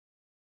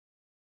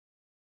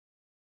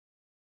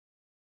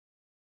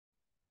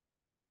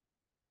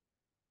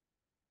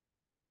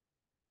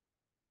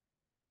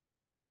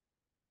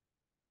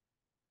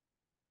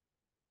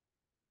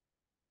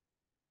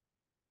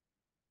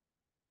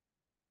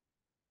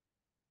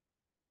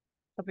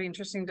It'll be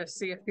interesting to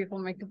see if people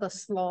make the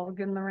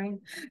slog in the rain.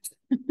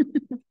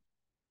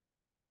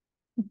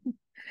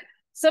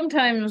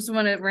 Sometimes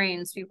when it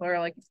rains, people are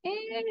like,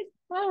 I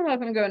don't know if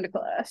I'm going to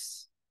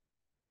class.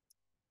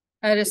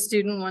 I had a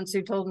student once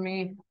who told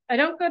me, I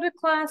don't go to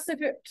class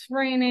if it's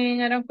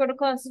raining. I don't go to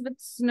class if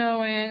it's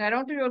snowing. I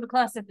don't go to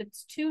class if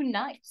it's too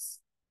nice.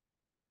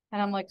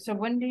 And I'm like, so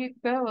when do you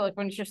go? Like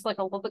when it's just like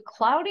a little bit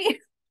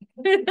cloudy?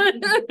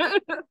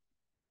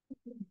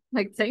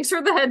 Like, thanks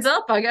for the heads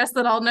up. I guess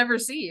that I'll never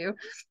see you.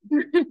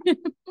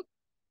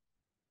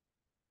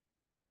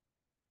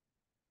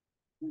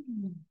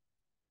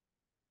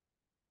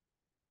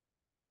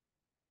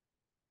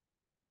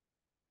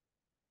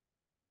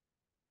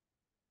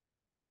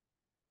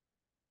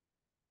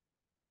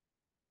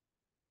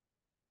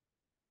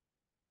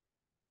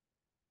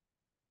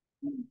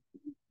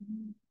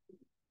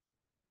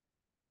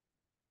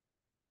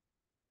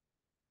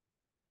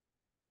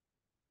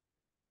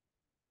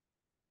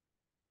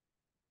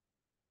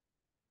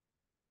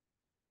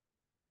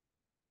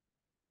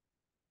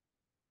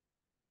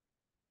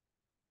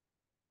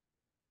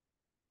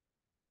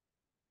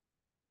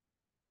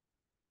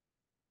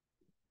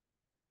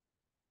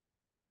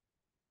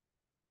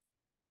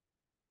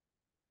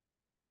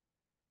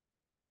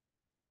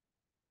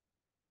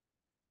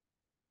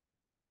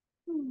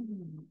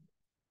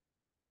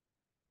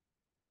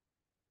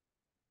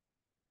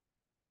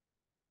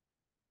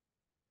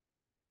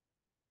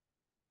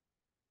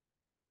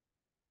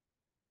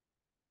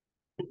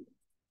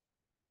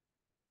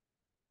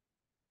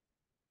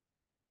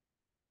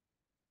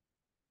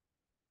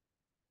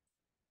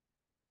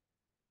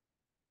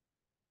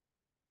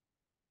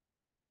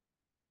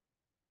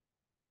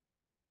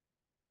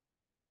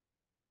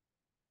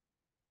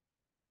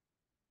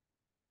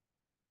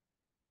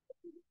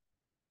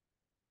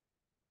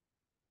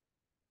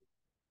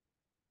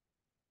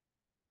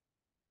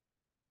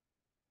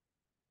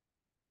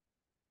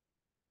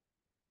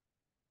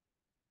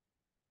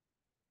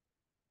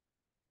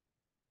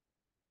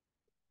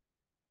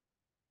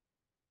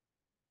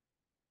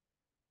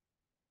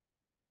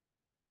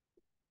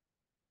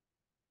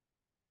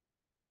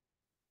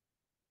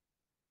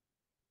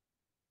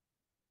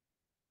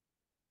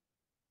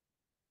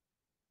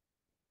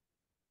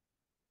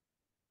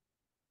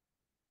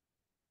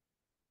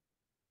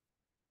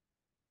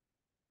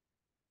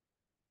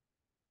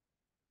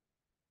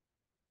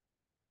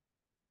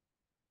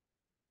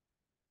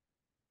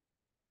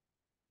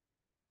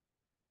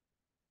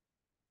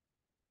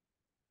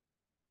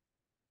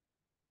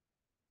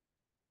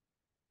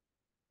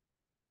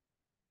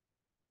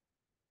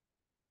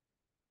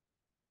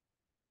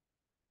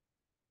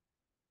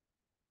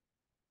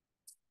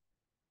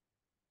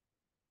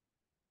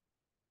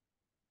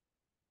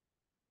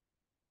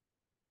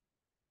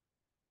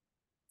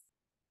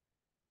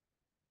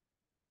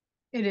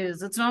 It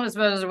is. It's not as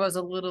bad as it was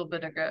a little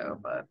bit ago,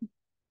 but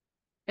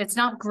it's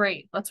not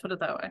great. Let's put it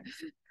that way.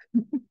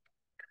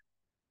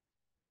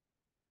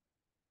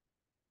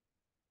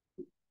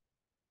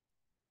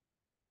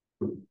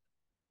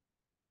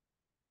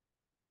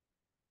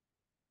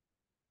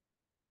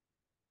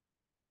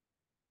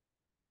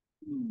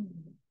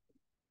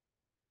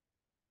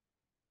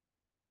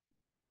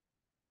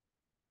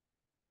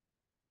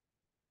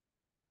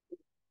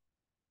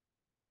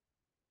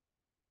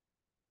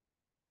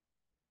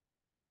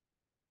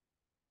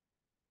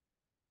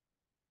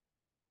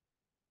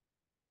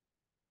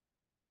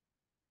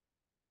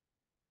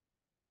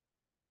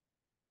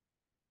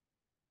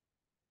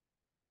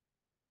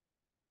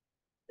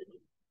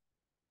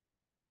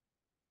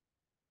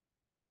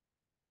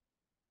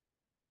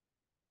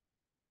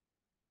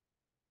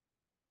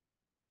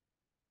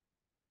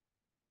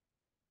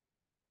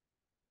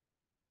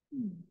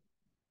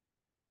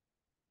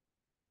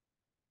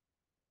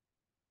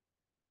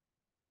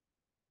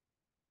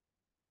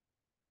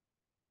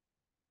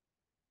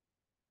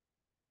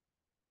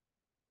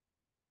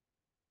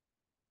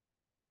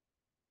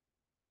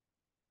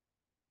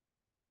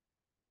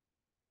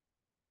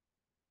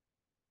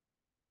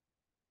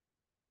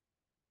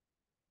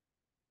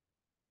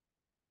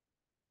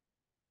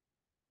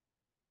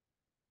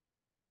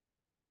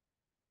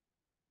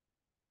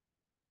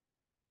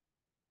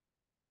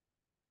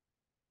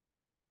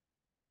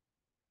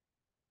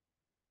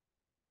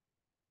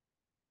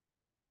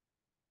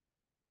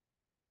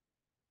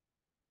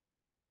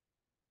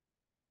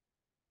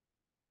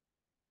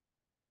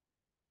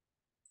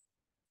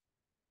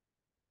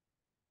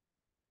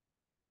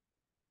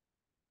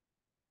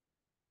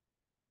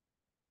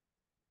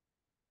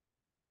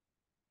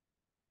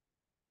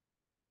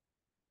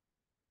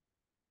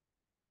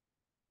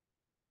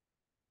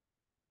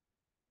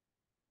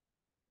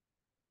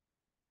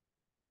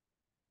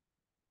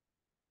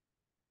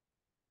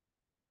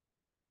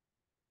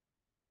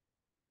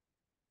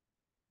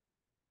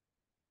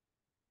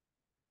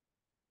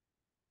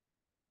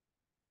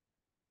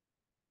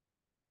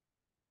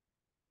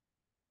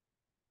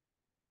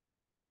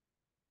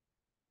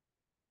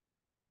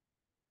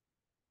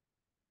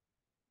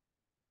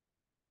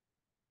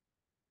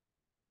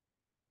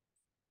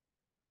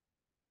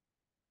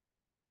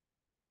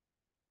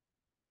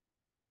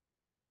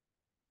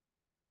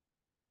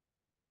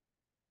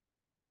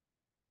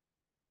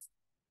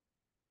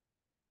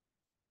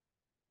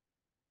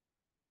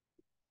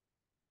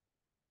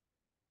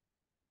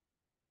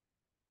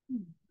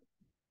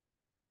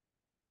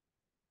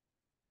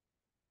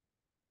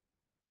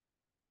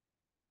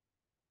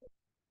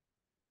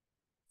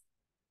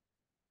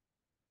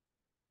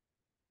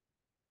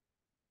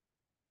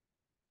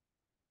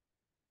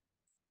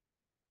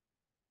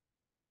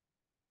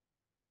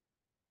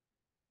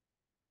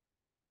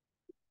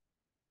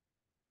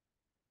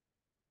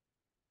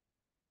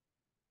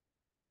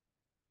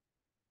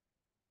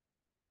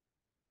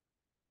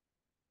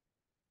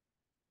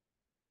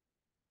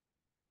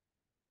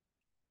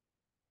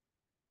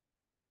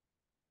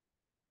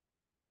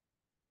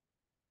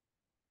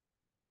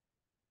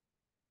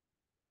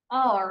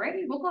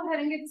 Alrighty, we'll go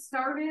ahead and get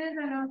started.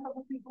 I know a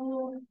couple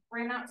people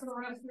ran out to the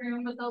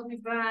restroom, but they'll be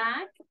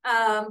back.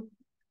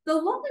 The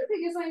lovely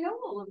thing is I know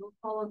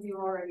all of you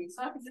already,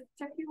 so I can just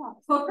check you off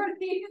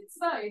already. It's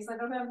nice. I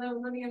don't have that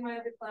many in my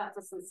other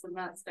classes this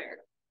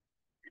semester.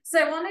 So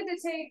I wanted to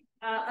take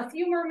a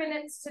few more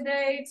minutes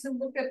today to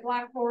look at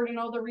Blackboard and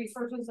all the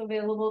resources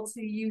available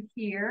to you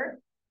here.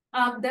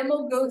 Then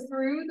we'll go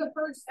through the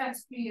first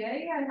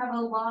SBA. I have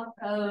a lot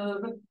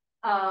of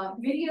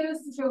videos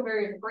to show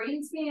various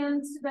brain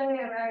scans today.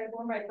 I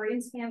wore my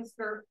brain scan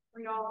skirt for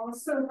y'all,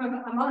 so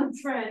I'm on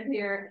trend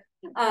here.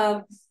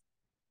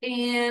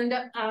 And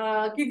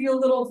give you a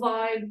little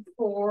vibe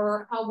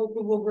for how we'll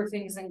go over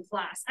things in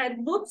class. I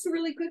looked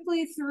really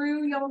quickly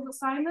through y'all's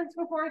assignments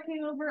before I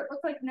came over. It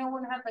looked like no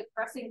one had like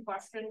pressing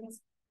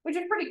questions, which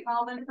is pretty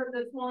common for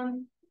this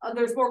one.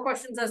 There's more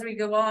questions as we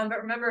go on,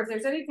 but remember, if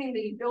there's anything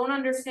that you don't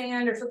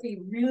understand or something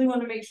you really want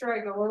to make sure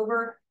I go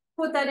over,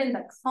 put that in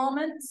the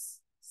comments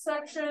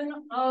section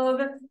of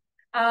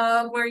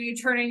where you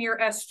turn in your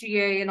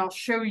SGA, and I'll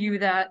show you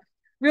that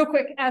real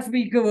quick as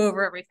we go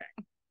over everything.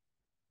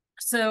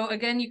 So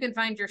again, you can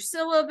find your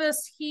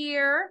syllabus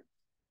here.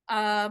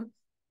 And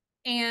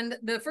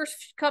the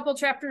first couple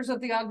chapters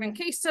of the Ogden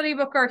case study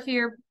book are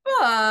here,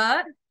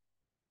 but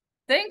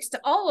thanks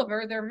to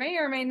Oliver, there may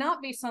or may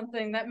not be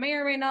something that may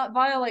or may not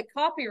violate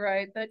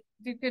copyright that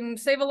you can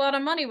save a lot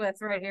of money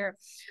with right here.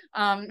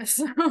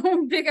 So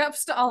big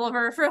ups to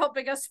Oliver for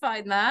helping us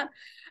find that.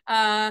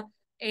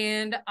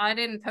 And I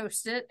didn't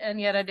post it,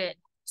 and yet I did.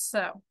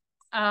 So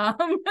I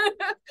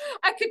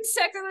could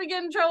technically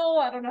get in trouble.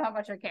 I don't know how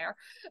much I care.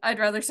 I'd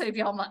rather save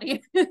y'all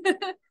money.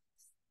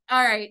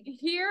 All right,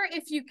 here,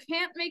 if you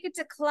can't make it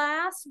to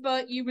class,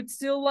 but you would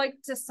still like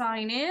to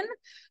sign in,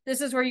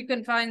 this is where you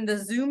can find the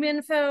Zoom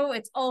info.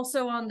 It's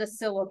also on the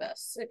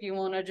syllabus if you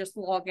want to just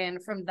log in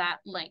from that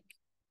link.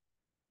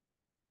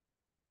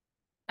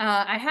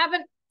 I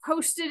haven't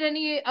posted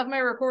any of my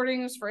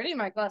recordings for any of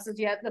my classes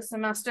yet this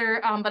semester,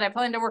 but I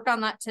plan to work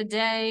on that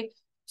today.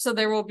 So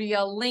there will be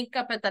a link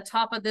up at the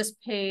top of this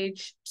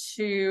page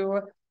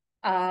to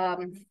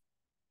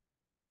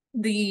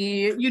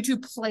the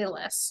YouTube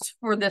playlist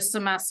for this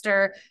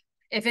semester.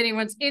 If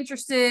anyone's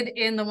interested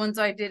in the ones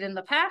I did in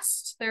the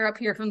past, they're up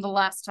here from the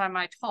last time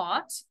I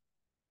taught.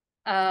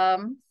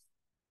 And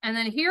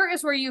then here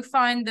is where you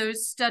find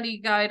those study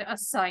guide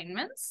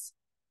assignments.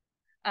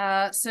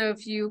 So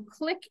if you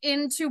click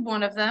into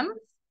one of them,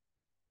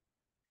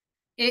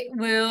 it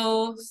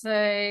will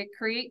say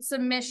create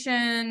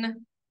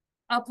submission,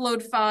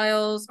 upload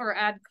files, or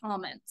add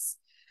comments.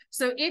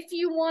 So if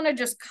you want to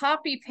just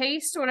copy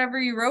paste whatever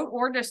you wrote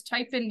or just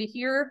type into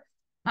here,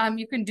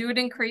 you can do it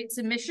in create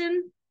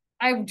submission.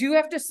 I do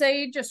have to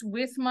say, just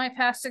with my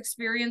past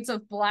experience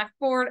of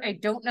Blackboard, I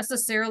don't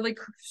necessarily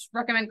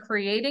recommend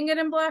creating it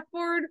in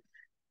Blackboard,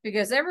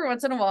 because every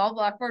once in a while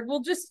Blackboard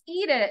will just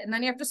eat it and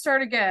then you have to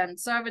start again.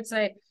 So I would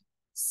say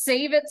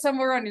save it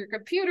somewhere on your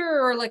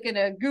computer or like in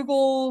a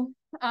Google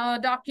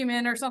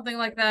document or something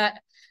like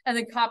that, and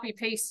then copy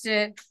paste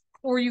it,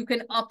 or you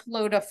can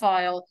upload a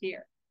file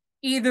here.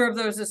 Either of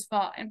those is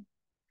fine.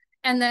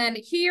 And then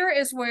here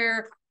is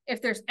where,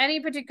 if there's any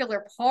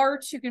particular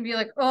part, you can be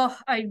like, oh,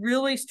 I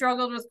really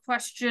struggled with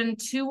question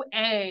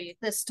 2A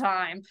this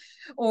time.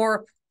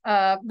 Or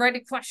write a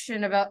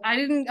question about, I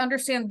didn't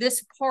understand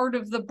this part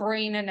of the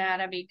brain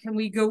anatomy. Can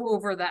we go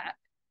over that?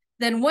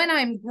 Then when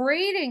I'm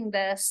grading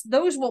this,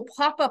 those will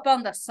pop up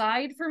on the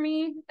side for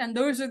me. And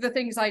those are the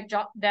things I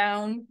jot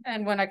down.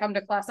 And when I come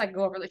to class, I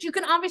go over this. You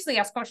can obviously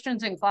ask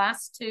questions in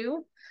class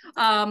too.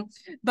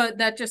 But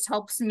that just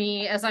helps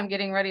me as I'm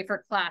getting ready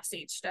for class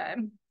each day.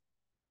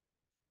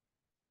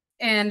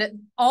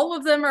 And all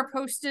of them are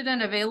posted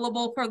and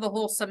available for the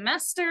whole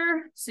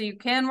semester. So you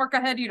can work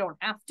ahead. You don't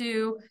have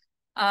to.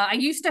 I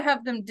used to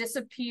have them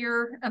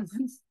disappear, and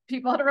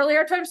people had a really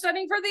hard time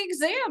studying for the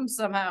exam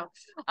somehow.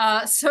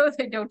 So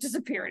they don't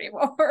disappear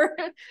anymore.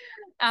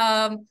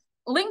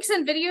 Links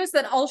and videos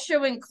that I'll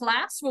show in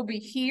class will be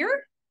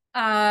here.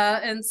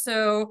 And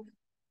so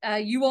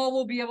you all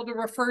will be able to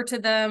refer to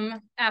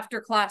them after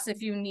class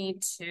if you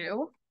need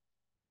to.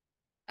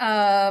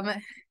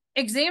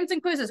 Exams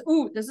and quizzes.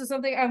 Ooh, this is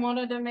something I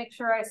wanted to make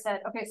sure I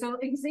said. Okay, so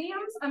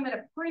exams, I'm going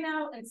to print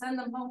out and send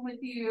them home with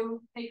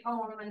you, take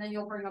home, and then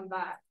you'll bring them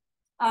back.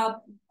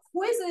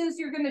 Quizzes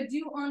you're going to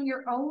do on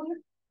your own,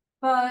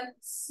 but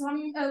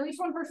at least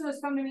one person has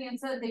come to me and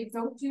said they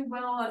don't do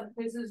well on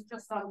quizzes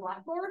just on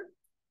Blackboard.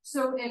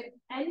 So if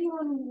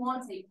anyone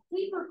wants a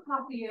paper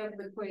copy of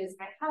the quiz,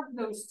 I have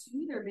those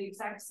two. They're the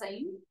exact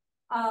same.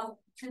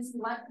 Just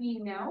let me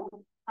know,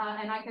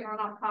 and I can run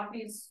off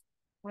copies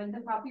when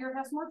the copier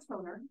has more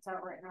toner. It's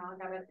out right now. I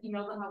got to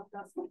email them how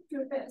that's going to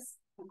do this.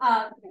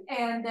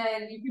 And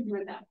then you can do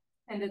it that.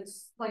 And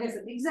it's, like I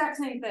said, the exact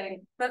same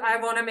thing, but I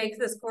want to make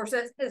this course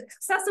as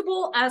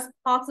accessible as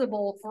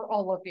possible for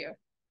all of you.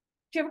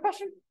 Do you have a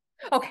question?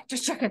 Okay,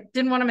 just checking.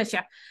 Didn't want to miss you.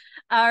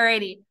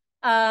 Alrighty.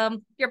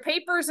 Your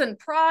papers and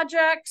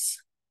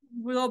projects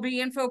will be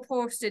info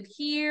posted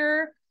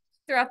here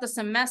throughout the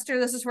semester.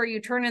 This is where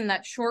you turn in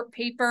that short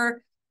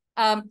paper.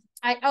 I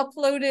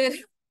uploaded,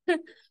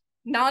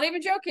 not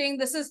even joking,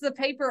 this is the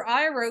paper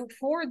I wrote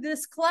for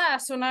this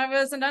class when I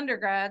was an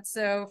undergrad.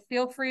 So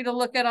feel free to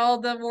look at all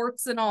the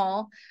warts and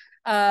all.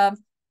 But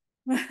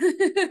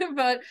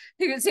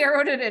you can see I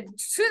wrote it in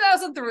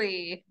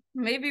 2003,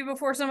 maybe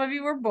before some of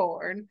you were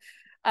born.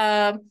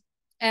 And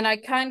I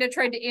kind of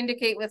tried to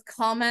indicate with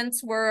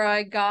comments where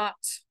I got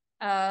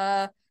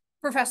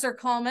professor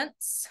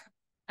comments.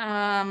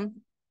 And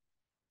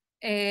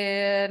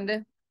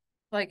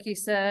like he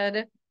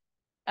said,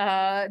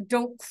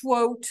 don't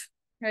quote,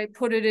 right?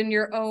 Put it in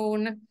your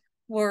own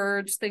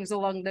words, things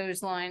along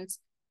those lines.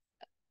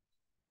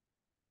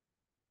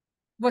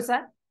 What's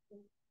that?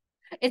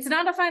 It's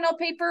not a final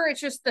paper. It's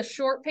just the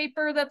short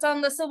paper that's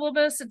on the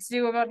syllabus. It's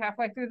due about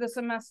halfway through the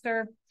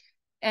semester.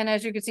 And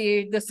as you can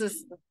see, this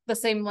is the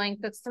same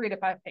length. It's 3 to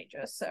 5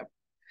 pages. So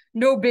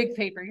no big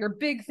paper. Your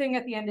big thing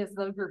at the end is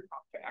the group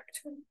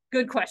project.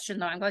 Good question,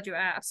 though. I'm glad you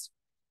asked.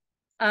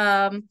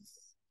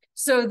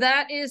 So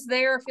that is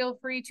there. Feel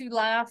free to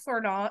laugh or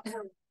not,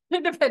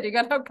 depending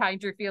on how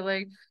kind you're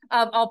feeling.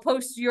 I'll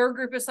post your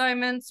group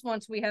assignments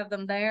once we have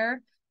them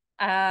there.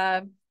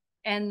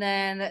 And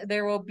then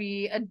there will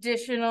be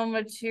additional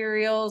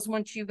materials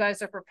once you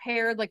guys are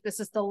prepared. Like this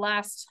is the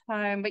last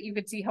time, but you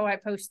could see how I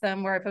post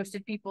them, where I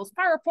posted people's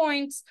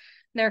PowerPoints,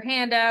 their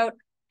handout,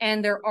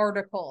 and their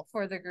article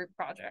for the group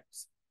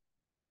projects.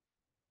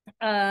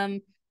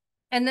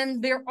 And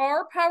then there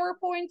are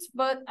PowerPoints,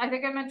 but I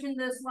think I mentioned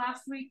this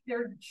last week,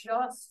 they're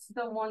just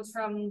the ones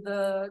from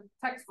the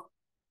textbook.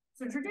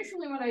 So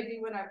traditionally what I do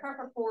when I prep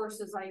a course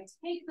is I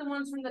take the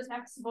ones from the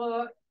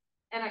textbook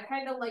and I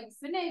kind of like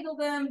finagle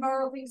them,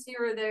 borrow things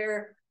here or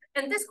there.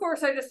 And this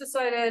course, I just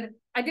decided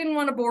I didn't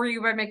want to bore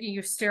you by making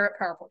you stare at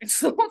PowerPoints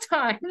the whole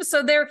time.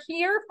 So they're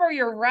here for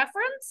your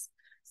reference.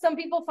 Some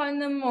people find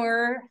them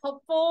more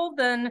helpful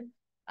than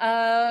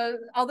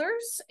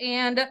others.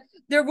 And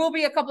there will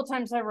be a couple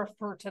times I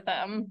refer to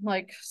them,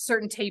 like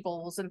certain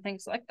tables and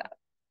things like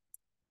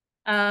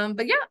that.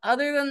 But yeah,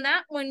 other than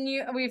that, when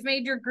we've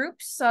made your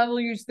groups, I will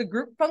use the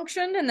group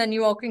function and then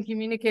you all can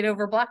communicate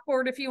over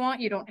Blackboard if you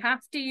want. You don't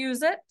have to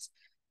use it.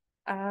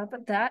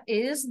 But that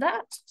is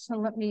that. So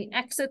let me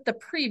exit the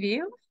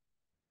preview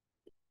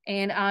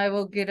and I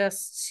will get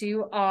us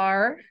to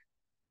our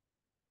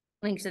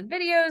links and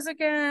videos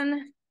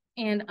again.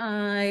 And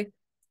I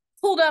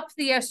pulled up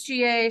the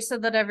SGA so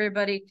that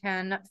everybody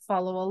can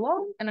follow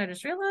along. And I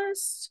just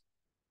realized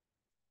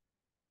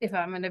if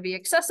I'm going to be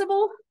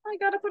accessible, I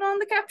got to put on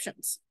the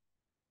captions.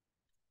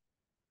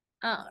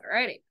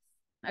 Alrighty.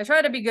 I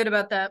try to be good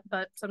about that,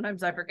 but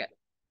sometimes I forget.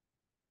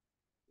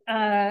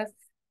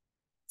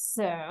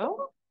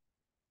 So,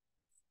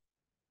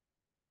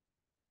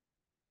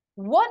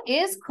 what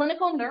is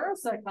clinical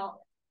neuropsychology?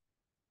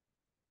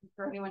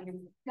 For anyone who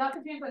got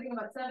the chance, I think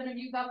about 7 of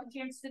you got the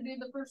chance to do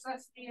the first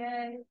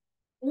SGA,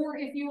 or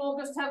if you all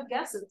just have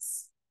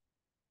guesses.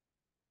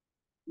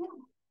 Yeah.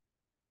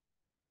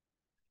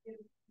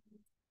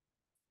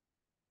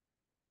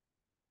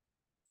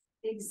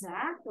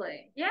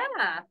 Exactly.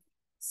 Yeah.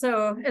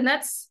 So, and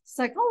that's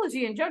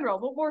psychology in general,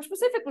 but more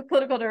specifically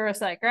clinical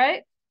neuropsych,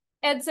 right?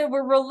 And so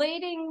we're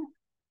relating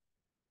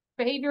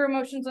behavior,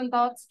 emotions, and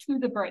thoughts to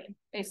the brain,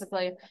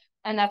 basically.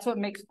 And that's what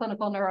makes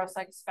clinical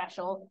neuropsych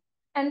special.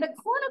 And the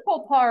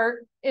clinical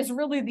part is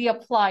really the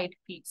applied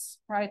piece,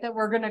 right? That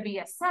we're going to be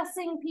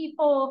assessing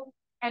people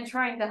and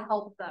trying to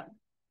help them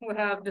who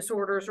have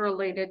disorders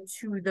related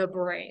to the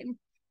brain.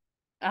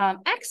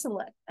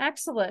 Excellent,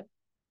 excellent.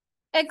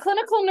 And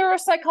clinical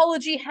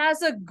neuropsychology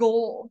has a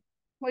goal,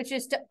 which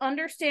is to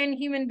understand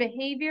human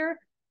behavior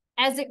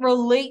as it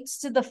relates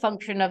to the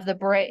function of the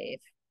brain.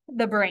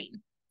 The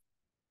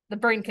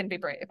brain can be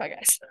brave, I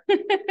guess.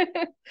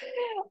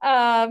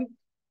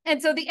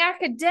 And so the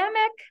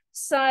academic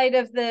side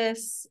of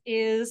this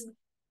is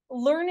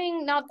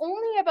learning not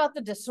only about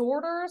the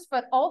disorders,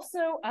 but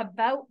also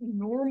about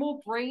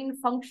normal brain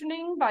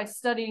functioning by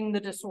studying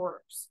the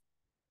disorders.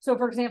 So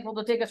for example,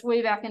 to take us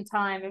way back in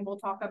time, and we'll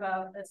talk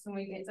about this when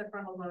we get to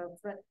frontal lobes,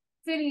 but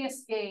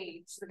Phineas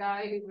Gage, the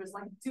guy who was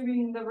like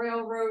doing the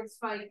railroad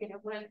spike, and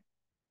it went,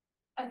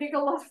 I think a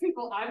lot of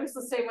people, I was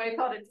the same way,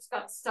 thought it just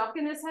got stuck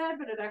in his head,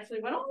 but it actually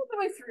went all the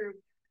way through.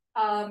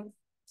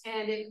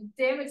 And it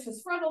damaged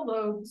his frontal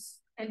lobes.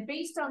 And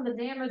based on the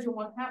damage and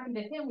what happened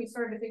to him, we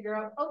started to figure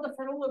out, oh, the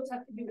frontal lobes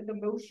have to do with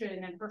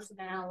emotion and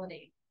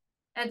personality.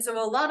 And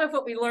so a lot of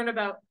what we learn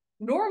about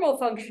normal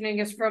functioning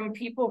is from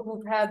people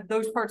who've had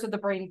those parts of the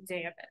brain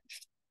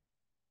damaged.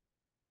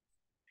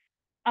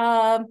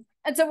 And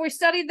so we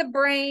studied the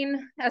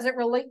brain as it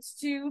relates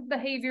to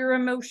behavior,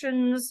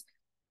 emotions,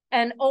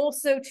 and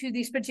also to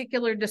these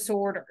particular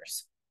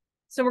disorders.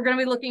 So we're going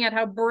to be looking at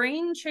how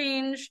brain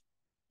change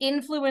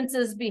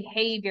influences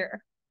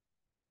behavior.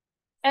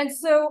 And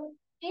so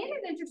in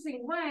an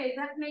interesting way,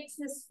 that makes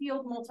this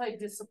field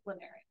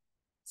multidisciplinary.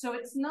 So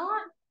it's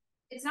not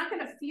going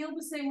to feel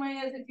the same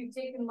way as if you've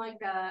taken like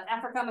a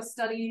Africana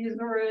studies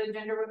or a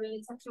gender, women,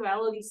 and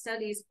sexuality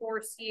studies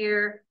course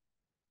here,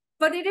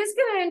 but it is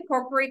going to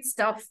incorporate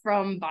stuff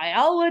from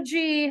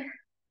biology,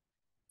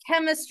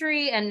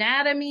 chemistry,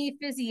 anatomy,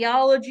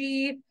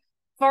 physiology,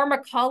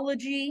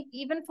 pharmacology,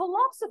 even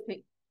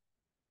philosophy.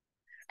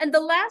 And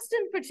the last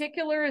in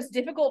particular is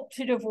difficult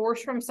to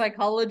divorce from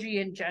psychology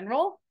in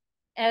general,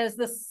 as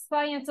the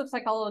science of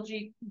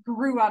psychology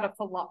grew out of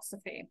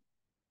philosophy.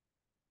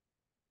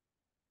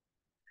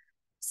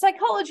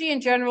 Psychology in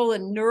general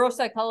and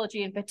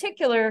neuropsychology in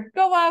particular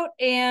go out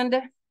and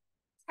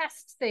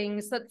test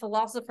things that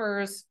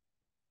philosophers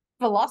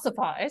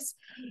philosophize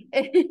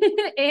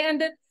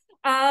and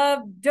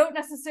don't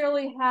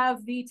necessarily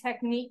have the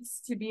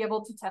techniques to be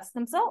able to test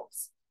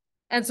themselves.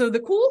 And so the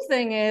cool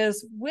thing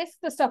is with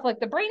the stuff like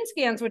the brain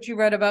scans, which you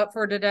read about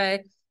for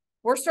today,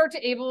 we're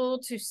able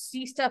to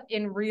see stuff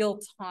in real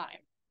time.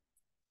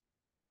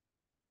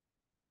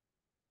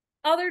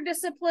 Other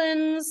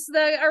disciplines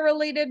that are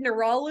related,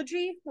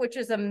 neurology, which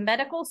is a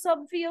medical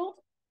subfield,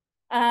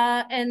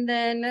 and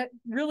then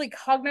really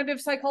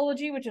cognitive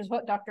psychology, which is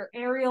what Dr.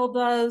 Ariel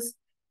does,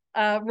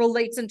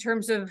 relates in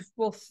terms of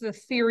both the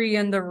theory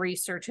and the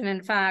research. And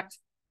in fact,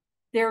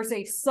 there's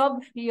a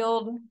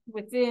subfield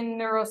within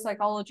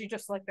neuropsychology,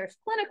 just like there's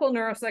clinical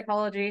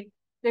neuropsychology,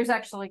 there's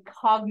actually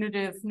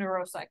cognitive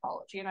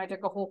neuropsychology. And I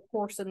took a whole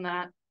course in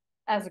that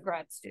as a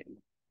grad student.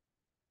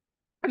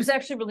 I was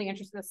actually really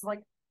interested. This is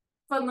like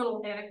fun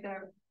little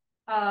anecdote.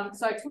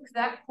 So I took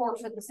that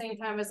course at the same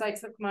time as I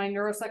took my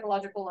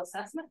neuropsychological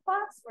assessment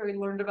class, where we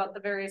learned about the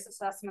various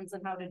assessments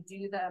and how to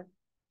do them.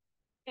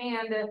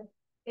 And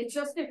it's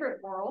just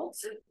different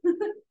worlds.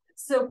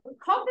 So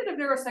cognitive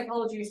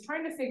neuropsychology is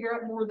trying to figure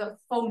out more the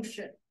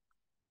function.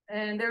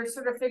 And they're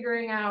sort of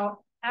figuring out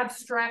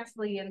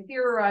abstractly and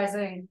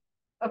theorizing,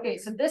 okay,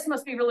 so this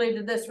must be related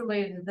to this,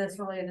 related to this,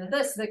 related to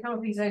this. They come up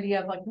with these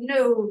idea of like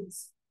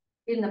nodes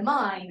in the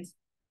mind.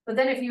 But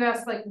then if you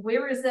ask like,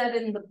 where is that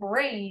in the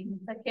brain?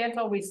 I can't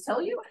always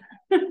tell you.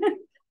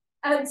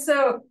 And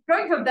so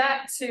going from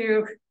that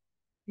to,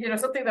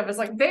 something that was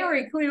like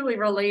very clearly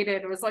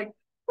related, it was like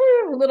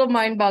a little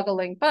mind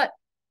boggling, but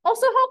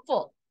also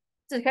helpful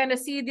to kind of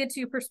see the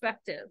two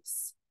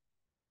perspectives.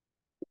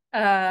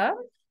 So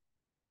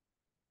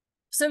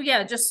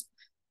yeah, just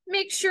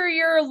make sure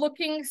you're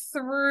looking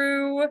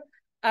through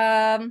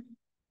the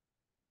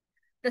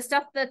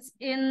stuff that's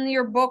in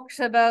your books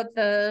about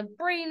the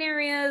brain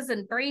areas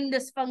and brain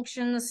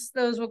dysfunctions.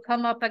 Those will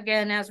come up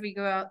again as we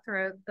go out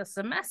throughout the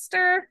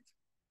semester.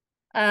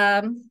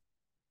 And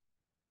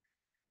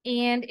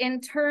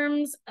in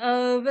terms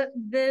of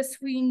this,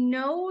 we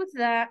know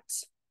that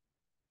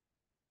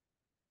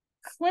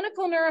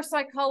clinical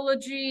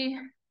neuropsychology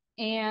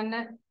and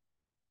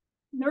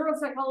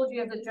neuropsychology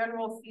as a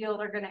general field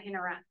are going to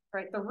interact,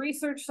 right? The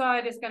research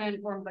side is going to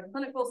inform the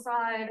clinical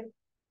side,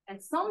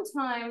 and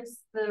sometimes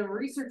the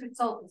research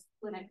itself is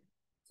clinical.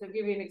 So to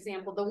give you an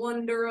example, the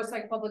one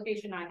neuropsych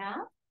publication I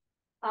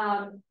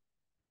have,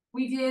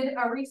 we did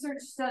a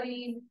research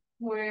study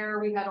where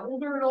we had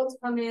older adults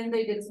come in,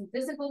 they did some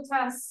physical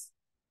tests,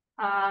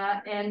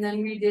 and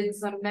then we did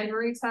some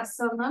memory tests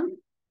on them.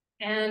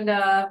 And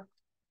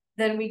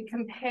then we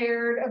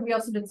compared, and we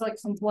also did like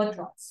some blood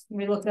draws.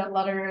 We looked at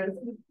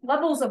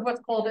levels of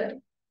what's called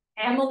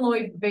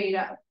amyloid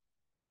beta.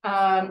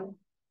 And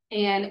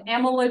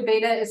amyloid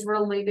beta is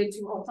related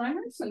to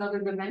Alzheimer's and other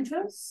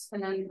dementias.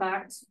 And in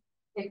fact,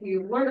 if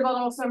you learned about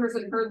Alzheimer's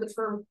and heard the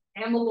term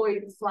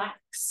amyloid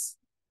plaques,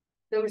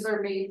 those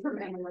are made from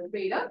amyloid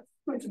beta,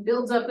 which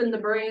builds up in the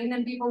brain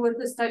in people with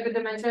this type of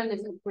dementia and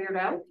isn't cleared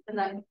out. And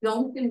that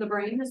gunk in the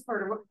brain is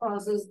part of what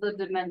causes the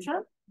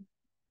dementia.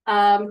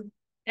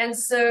 And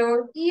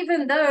so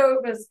even though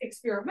it was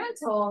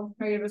experimental,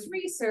 right, it was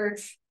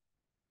research,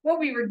 what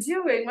we were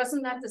doing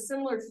wasn't that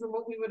dissimilar to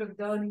what we would have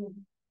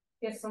done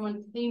if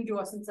someone came to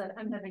us and said,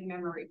 I'm having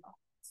memory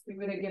problems. We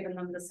would have given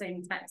them the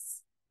same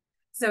tests.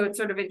 So it's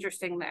sort of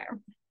interesting there.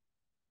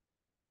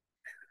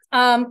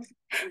 Back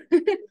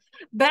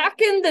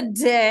in the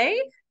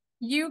day,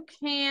 you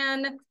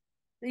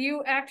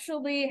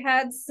actually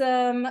had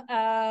some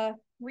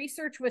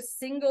research with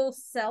single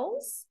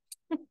cells.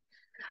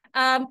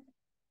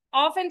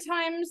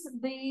 Oftentimes,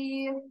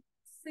 the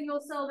single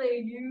cell they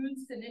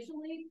used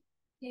initially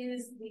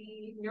is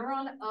the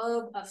neuron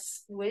of a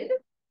squid,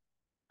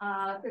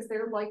 because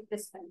they're like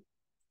this thing.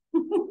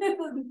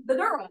 The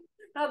neuron,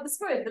 not the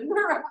squid, the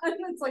neuron.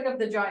 It's like of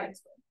the giant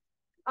squid.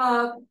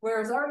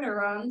 Whereas our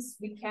neurons,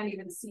 we can't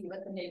even see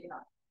with the naked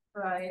eye,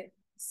 right?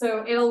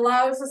 So it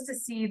allows us to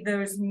see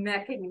those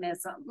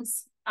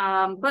mechanisms,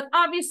 but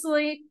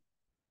obviously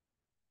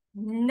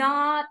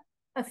not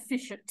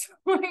efficient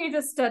way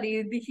to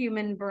study the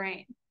human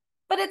brain.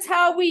 but it's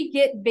how we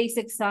get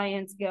basic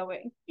science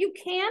going. You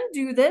can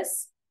do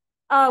this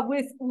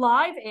with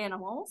live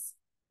animals,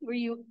 where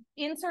you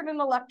insert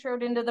an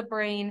electrode into the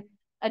brain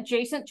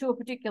adjacent to a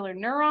particular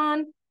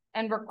neuron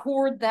and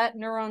record that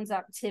neuron's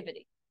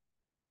activity.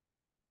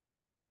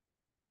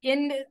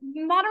 In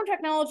modern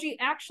technology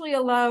actually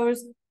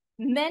allows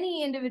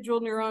many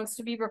individual neurons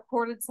to be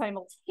recorded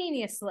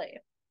simultaneously.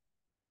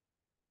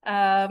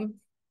 And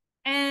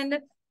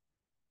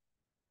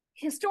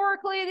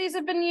historically, these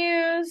have been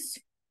used,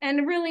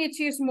 and really it's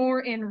used more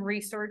in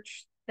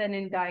research than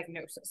in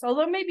diagnosis,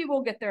 although maybe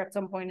we'll get there at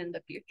some point in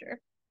the future.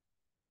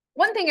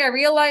 One thing I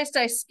realized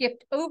I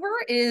skipped over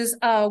is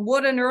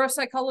what a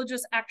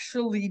neuropsychologist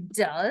actually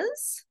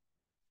does.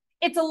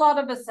 It's a lot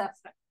of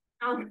assessment.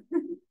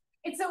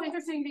 It's so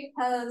interesting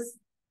because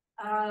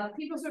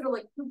people sort of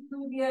like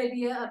poo-poo the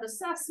idea of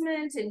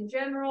assessment in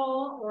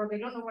general, or they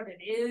don't know what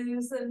it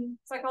is in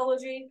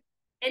psychology.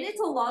 And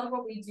it's a lot of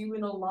what we do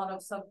in a lot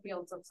of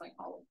subfields of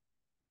psychology.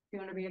 If you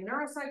want to be a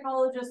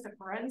neuropsychologist, a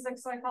forensic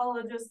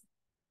psychologist,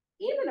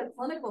 even a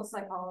clinical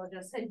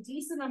psychologist, a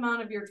decent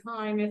amount of your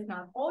time, if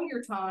not all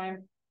your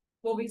time,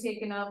 will be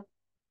taken up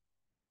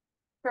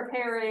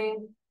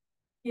preparing,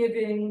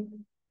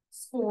 giving,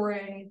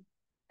 scoring,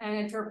 and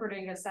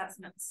interpreting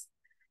assessments.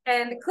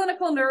 And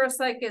clinical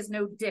neuropsych is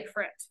no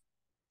different.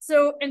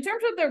 So in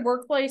terms of their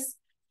workplace,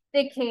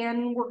 they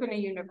can work in a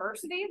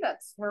university.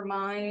 That's where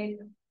my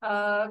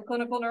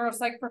clinical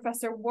neuropsych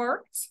professor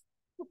worked.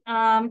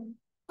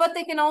 But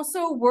they can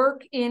also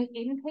work in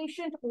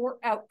inpatient or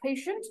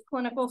outpatient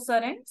clinical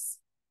settings.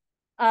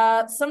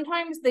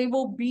 Sometimes they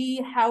will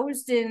be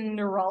housed in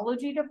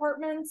neurology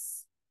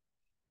departments,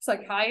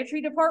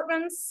 psychiatry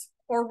departments,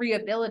 or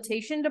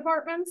rehabilitation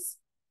departments.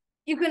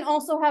 You can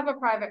also have a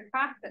private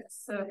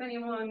practice. So if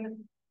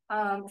anyone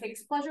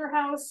takes Pleasure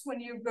House when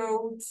you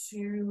go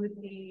to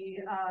the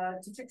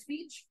to Chicks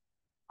Beach,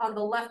 on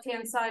the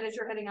left-hand side as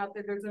you're heading out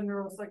there, there's a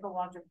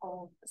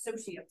neuropsychological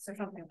associates or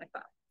something like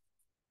that.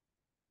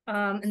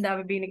 And that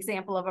would be an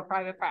example of a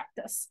private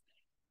practice.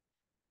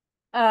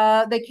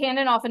 They can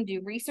and often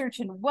do research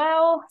and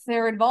well.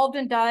 They're involved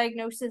in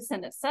diagnosis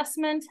and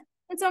assessment,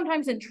 and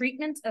sometimes in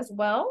treatment as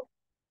well.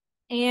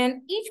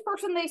 And each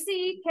person they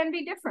see can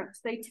be different.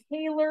 They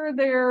tailor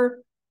their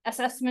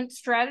assessment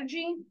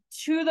strategy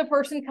to the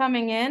person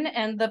coming in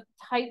and the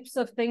types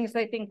of things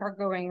they think are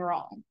going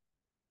wrong.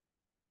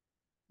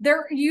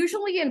 They're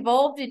usually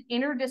involved in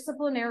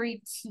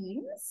interdisciplinary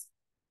teams.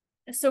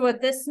 So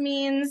what this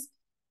means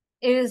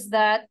is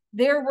that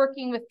they're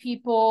working with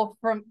people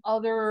from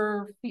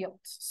other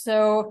fields.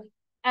 So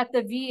at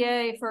the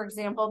VA, for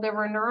example, there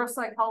were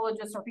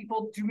neuropsychologists or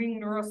people doing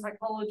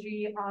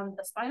neuropsychology on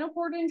the spinal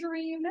cord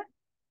injury unit.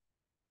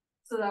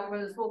 So that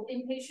was both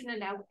inpatient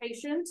and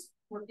outpatient,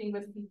 working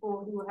with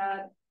people who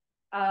had,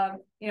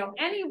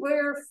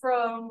 anywhere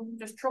from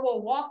just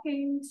trouble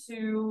walking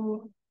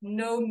to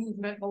no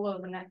movement below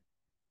the neck,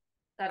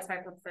 that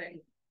type of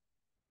thing.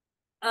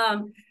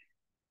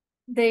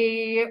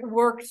 They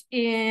worked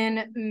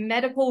in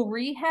medical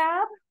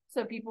rehab,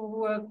 so people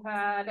who have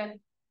had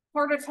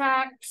heart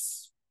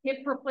attacks, hip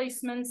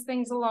replacements,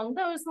 things along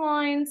those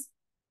lines.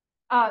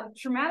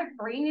 Traumatic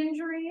brain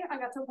injury. I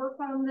got to work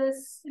on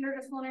this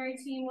interdisciplinary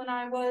team when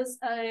I was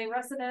a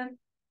resident,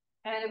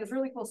 and it was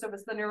really cool. So it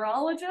was the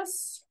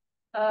neurologist,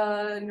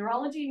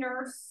 neurology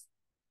nurse,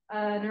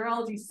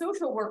 neurology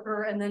social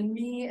worker, and then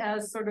me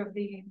as sort of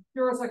the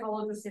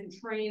neuropsychologist in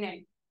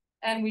training.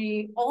 And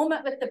we all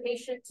met with the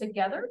patient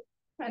together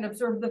and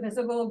observed the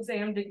physical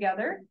exam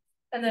together.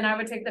 And then I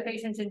would take the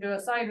patient into a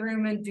side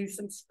room and do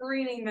some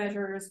screening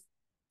measures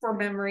for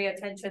memory,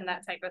 attention,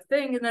 that type of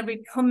thing. And then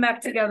we'd come back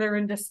together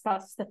and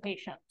discuss the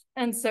patient.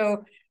 And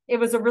so it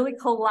was a really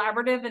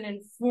collaborative and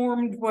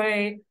informed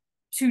way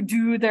to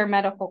do their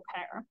medical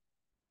care.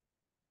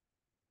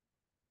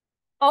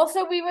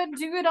 Also, we would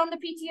do it on the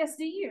PTSD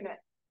unit.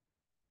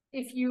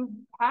 If you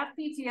have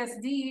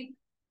PTSD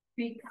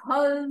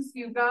because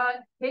you got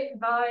hit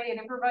by an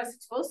improvised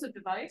explosive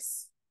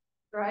device,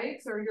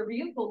 right, or your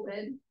vehicle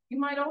did, you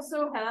might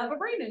also have a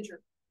brain injury,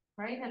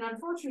 right? And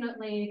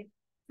unfortunately,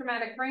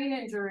 traumatic brain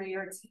injury,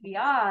 or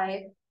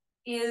TBI,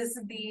 is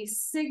the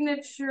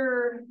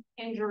signature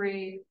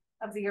injury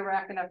of the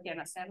Iraq and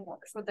Afghanistan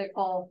wars, what they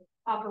call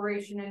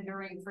Operation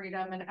Enduring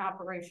Freedom and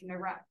Operation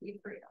Iraqi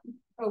Freedom,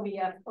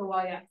 OEF,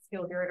 OIF,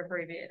 you'll hear it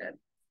abbreviated.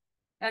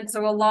 And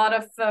so a lot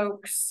of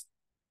folks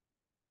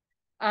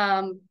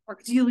are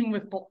dealing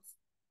with both,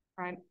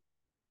 right?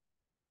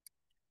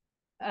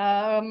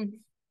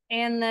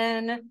 And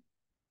then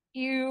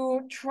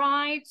you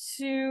try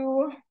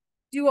to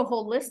do a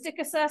holistic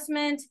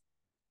assessment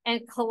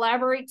and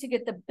collaborate to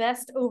get the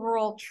best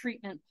overall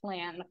treatment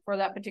plan for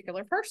that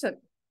particular person.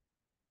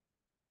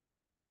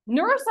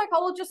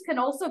 Neuropsychologists can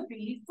also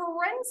be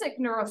forensic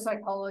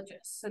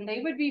neuropsychologists, and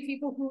they would be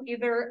people who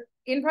either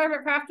in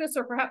private practice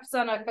or perhaps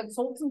on a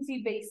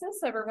consultancy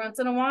basis every once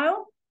in a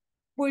while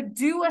would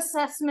do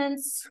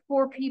assessments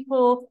for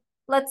people,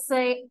 let's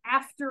say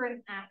after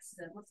an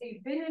accident. Let's say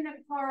you've been in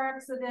a car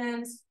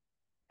accident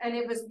and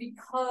it was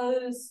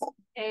because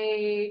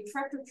a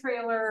tractor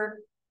trailer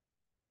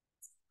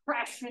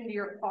crashed into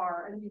your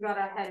car and you got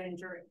a head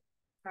injury,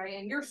 right?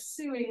 And you're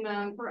suing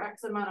them for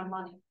X amount of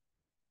money.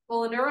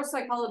 Well, a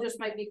neuropsychologist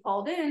might be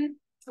called in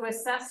to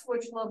assess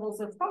which levels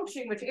of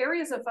functioning, which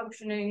areas of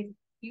functioning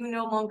you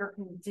no longer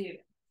can do.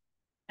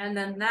 And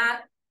then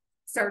that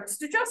starts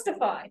to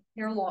justify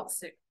your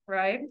lawsuit,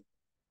 right?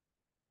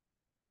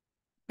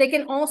 They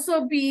can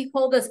also be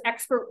called as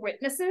expert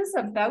witnesses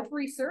about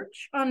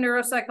research on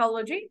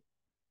neuropsychology,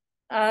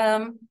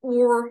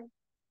 or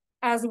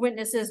as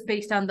witnesses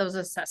based on those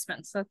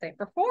assessments that they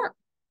perform.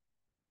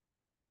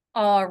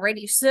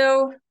 Alrighty,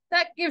 so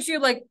that gives you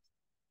like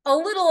a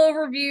little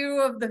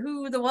overview of the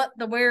who, the what,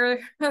 the where,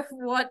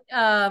 what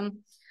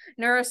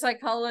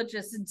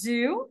neuropsychologists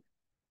do.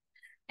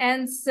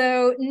 And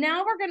so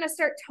now we're going to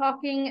start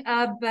talking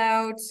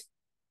about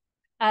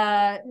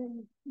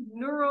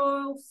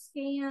neural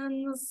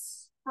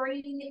scans,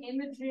 brain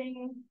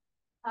imaging.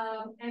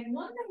 And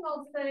one thing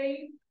I'll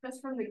say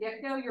just from the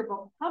get-go, your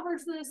book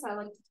covers this. I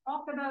like to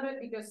talk about it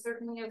because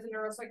certainly as a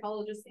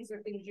neuropsychologist, these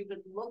are things you would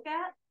look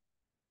at.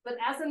 But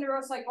as a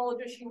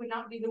neuropsychologist, you would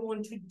not be the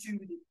one to do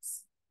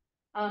these.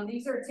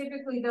 These are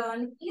typically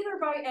done either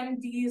by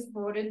MDs,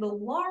 but in the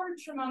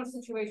large amount of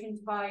situations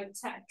by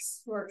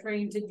techs who are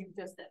trained to do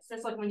just this.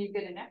 Just like when you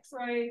get an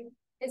X-ray,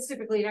 it's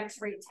typically an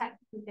X-ray tech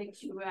who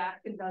takes you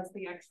back and does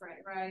the X-ray,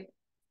 right?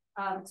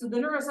 So the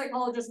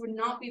neuropsychologist would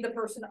not be the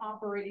person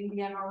operating the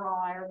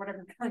MRI or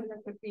whatever kind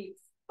that could be,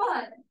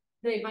 but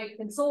they might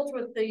consult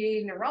with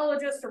the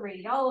neurologist or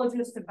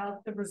radiologist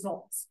about the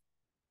results.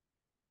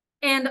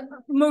 And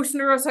most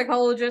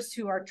neuropsychologists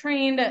who are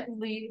trained at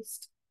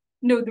least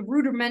know the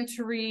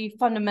rudimentary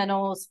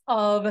fundamentals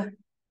of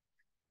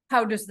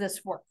how does this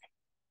work.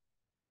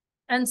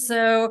 And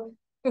so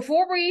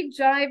before we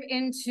dive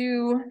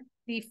into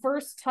the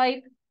first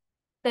type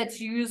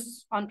that's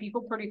used on people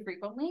pretty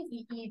frequently,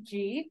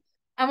 EEG,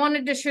 I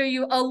wanted to show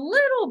you a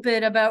little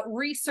bit about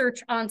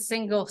research on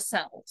single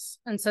cells.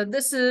 And so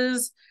this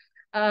is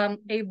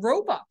a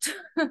robot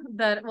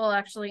that will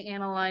actually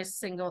analyze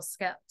single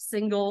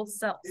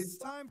cells. It's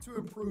time to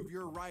improve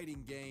your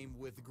writing game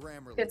with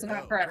Grammarly It's Go.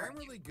 not correct.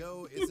 Grammarly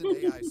Go is an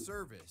AI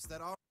service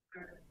that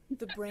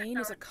The brain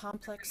is a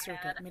complex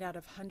circuit made out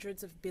of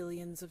hundreds of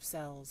billions of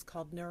cells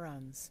called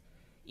neurons,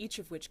 each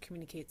of which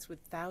communicates with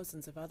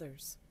thousands of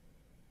others.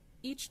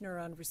 Each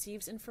neuron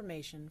receives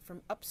information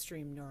from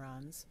upstream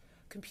neurons,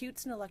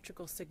 computes an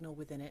electrical signal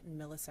within it in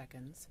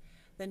milliseconds,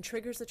 then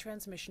triggers the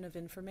transmission of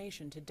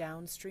information to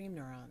downstream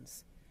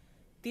neurons.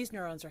 These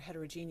neurons are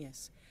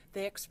heterogeneous.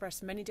 They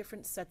express many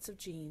different sets of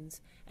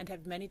genes and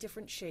have many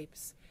different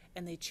shapes,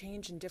 and they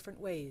change in different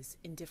ways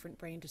in different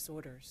brain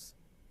disorders.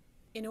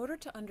 In order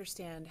to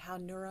understand how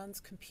neurons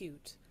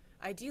compute,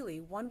 ideally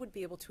one would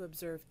be able to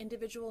observe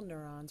individual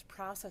neurons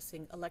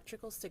processing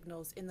electrical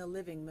signals in the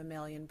living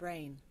mammalian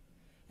brain.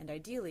 And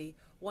ideally,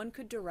 one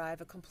could derive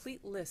a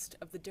complete list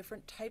of the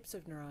different types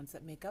of neurons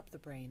that make up the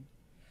brain.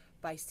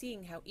 By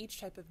seeing how each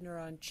type of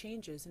neuron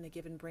changes in a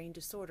given brain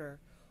disorder,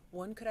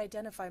 one could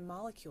identify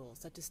molecules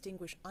that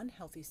distinguish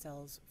unhealthy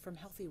cells from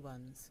healthy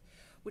ones,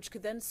 which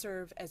could then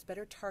serve as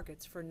better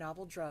targets for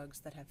novel drugs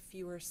that have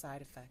fewer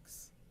side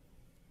effects.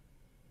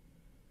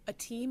 A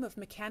team of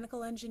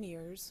mechanical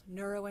engineers,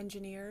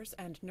 neuroengineers,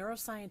 and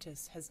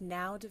neuroscientists has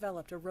now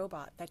developed a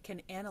robot that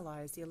can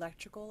analyze the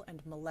electrical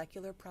and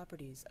molecular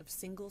properties of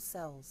single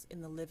cells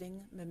in the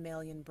living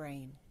mammalian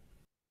brain.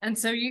 And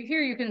so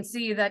here you can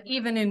see that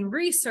even in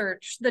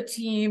research, the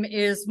team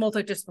is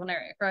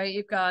multidisciplinary, right?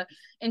 You've got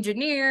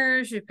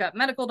engineers, you've got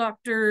medical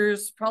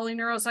doctors, probably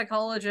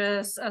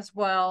neuropsychologists as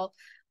well,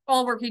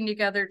 all working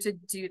together to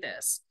do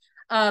this.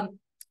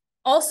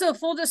 Also,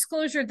 full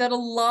disclosure that a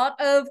lot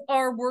of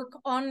our work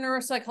on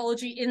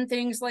neuropsychology in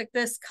things like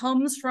this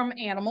comes from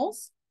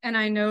animals. And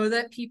I know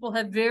that people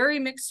have very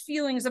mixed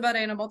feelings about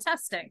animal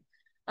testing.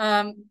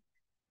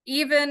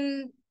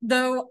 Even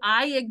though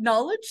I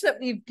acknowledge that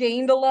we've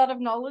gained a lot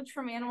of knowledge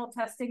from animal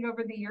testing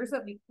over the years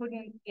that we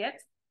couldn't get,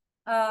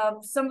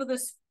 some of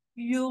this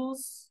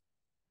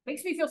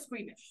makes me feel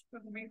squeamish, to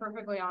be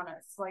perfectly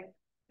honest. Like,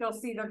 you'll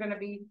see they're going to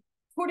be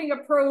putting a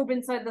probe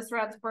inside this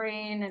rat's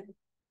brain, and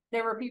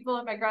there were people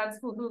at my grad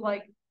school who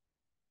like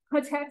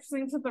attached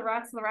things to the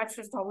rats, and the rats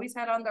just always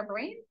had on their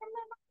brain from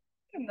them,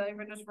 and they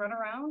would just run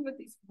around with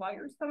these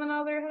wires coming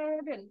out of their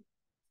head. And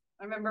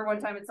I remember one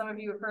time, and some of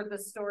you have heard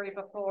this story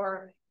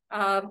before,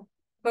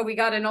 but we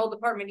got an old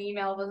department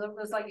email. It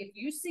was like, if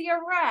you see a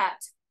rat,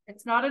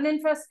 it's not an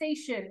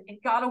infestation,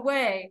 it got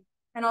away.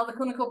 And all the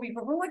clinical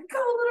people were like,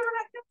 go,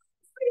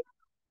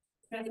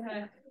 little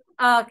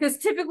rat. Because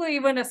typically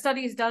when a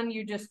study is done,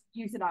 you just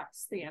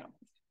euthanize the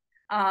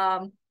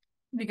animal.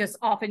 Because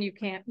often you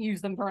can't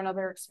use them for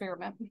another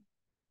experiment.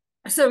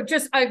 So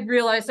I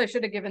realized I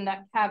should have given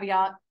that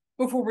caveat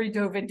before we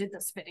dove into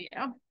this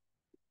video.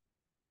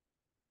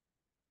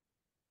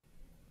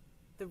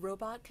 The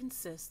robot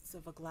consists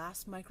of a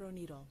glass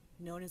microneedle,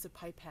 known as a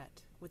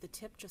pipette, with a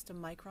tip just a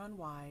micron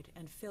wide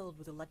and filled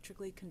with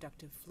electrically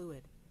conductive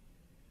fluid.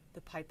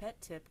 The pipette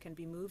tip can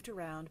be moved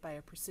around by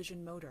a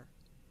precision motor.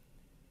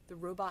 The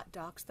robot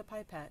docks the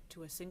pipette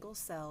to a single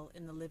cell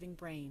in the living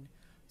brain,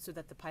 so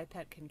that the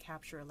pipette can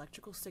capture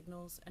electrical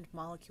signals and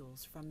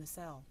molecules from the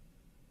cell.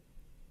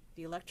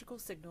 The electrical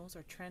signals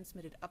are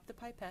transmitted up the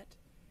pipette,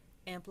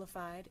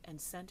 amplified,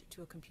 and sent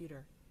to a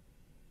computer.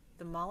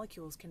 The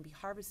molecules can be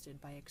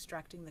harvested by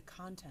extracting the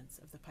contents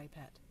of the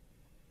pipette.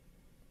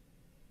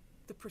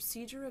 The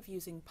procedure of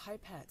using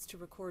pipettes to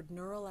record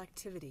neural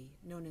activity,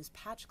 known as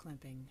patch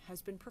clamping,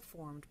 has been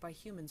performed by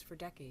humans for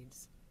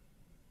decades.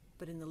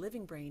 But in the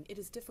living brain, it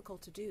is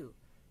difficult to do,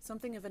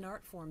 something of an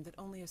art form that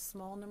only a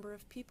small number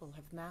of people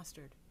have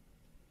mastered.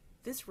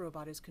 This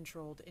robot is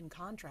controlled, in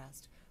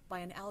contrast, by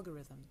an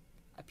algorithm,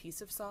 a piece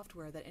of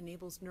software that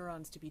enables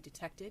neurons to be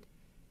detected,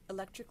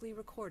 electrically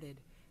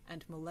recorded,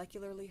 and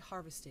molecularly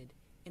harvested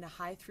in a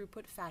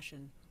high-throughput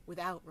fashion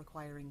without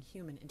requiring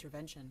human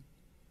intervention.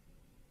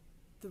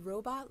 The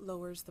robot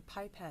lowers the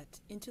pipette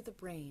into the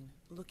brain,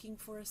 looking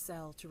for a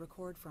cell to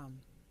record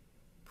from.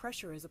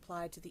 Pressure is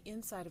applied to the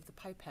inside of the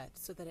pipette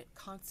so that it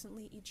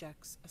constantly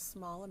ejects a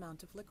small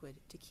amount of liquid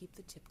to keep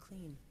the tip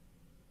clean.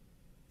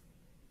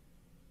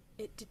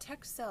 It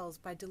detects cells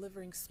by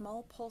delivering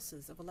small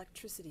pulses of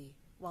electricity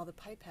while the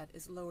pipette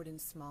is lowered in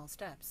small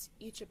steps,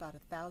 each about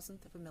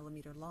 1/1000th of a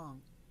millimeter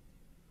long.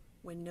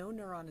 When no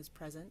neuron is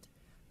present,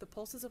 the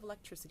pulses of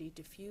electricity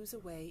diffuse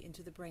away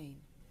into the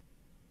brain.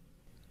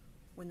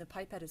 When the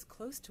pipette is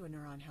close to a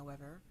neuron,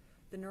 however,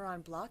 the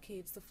neuron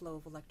blockades the flow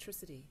of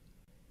electricity.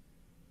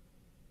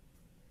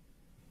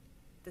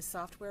 The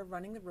software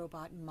running the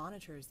robot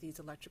monitors these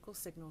electrical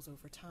signals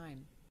over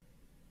time.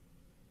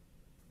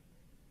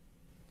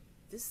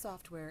 This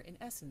software, in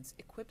essence,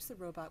 equips the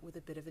robot with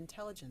a bit of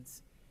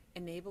intelligence,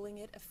 enabling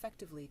it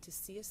effectively to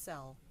see a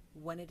cell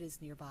when it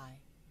is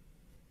nearby.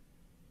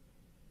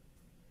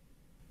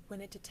 When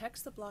it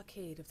detects the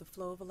blockade of the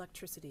flow of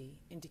electricity,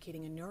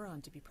 indicating a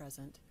neuron to be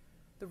present,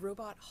 the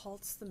robot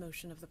halts the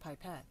motion of the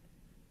pipette.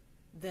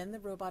 Then the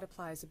robot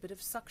applies a bit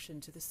of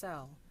suction to the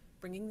cell,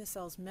 bringing the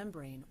cell's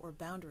membrane or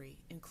boundary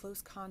in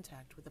close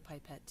contact with the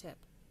pipette tip.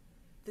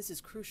 This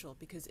is crucial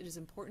because it is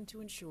important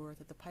to ensure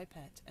that the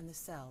pipette and the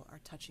cell are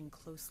touching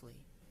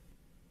closely.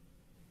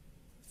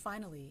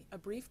 Finally, a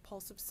brief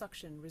pulse of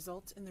suction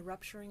results in the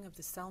rupturing of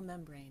the cell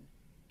membrane,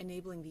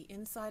 enabling the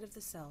inside of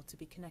the cell to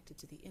be connected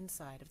to the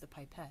inside of the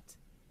pipette.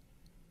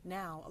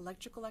 Now,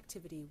 electrical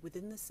activity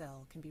within the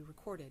cell can be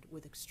recorded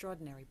with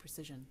extraordinary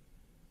precision.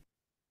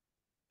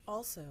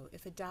 Also,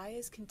 if a dye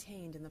is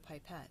contained in the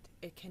pipette,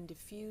 it can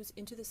diffuse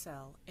into the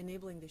cell,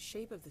 enabling the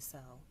shape of the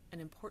cell, an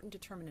important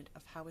determinant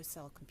of how a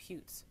cell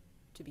computes,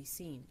 to be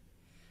seen.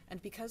 And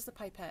because the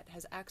pipette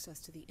has access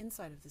to the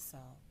inside of the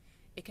cell,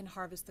 it can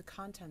harvest the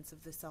contents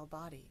of the cell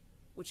body,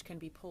 which can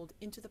be pulled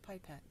into the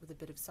pipette with a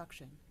bit of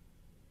suction.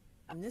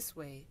 In this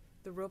way,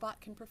 the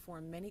robot can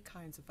perform many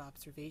kinds of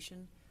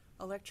observation,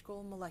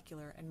 electrical,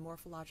 molecular, and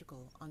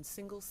morphological, on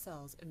single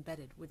cells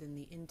embedded within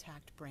the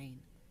intact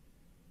brain.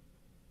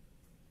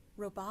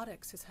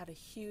 Robotics has had a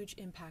huge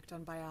impact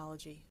on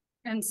biology.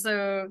 And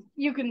so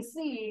you can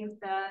see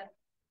that,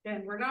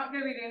 and we're not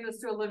going to be doing this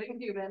to a living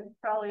human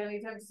probably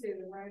anytime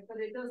soon, right? But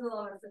it does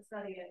allow us to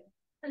study it.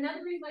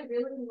 Another reason I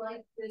really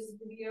like this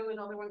video, and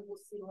other ones we'll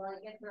see while I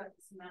get throughout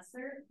the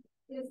semester,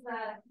 is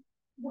that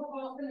more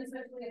often,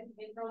 especially at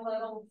the intro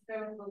level,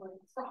 show the like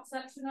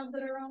cross-section of the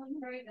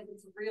neuron, right? And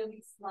it's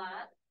really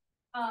flat.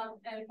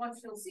 And what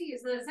you'll see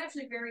is that it's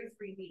actually very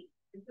 3D.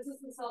 This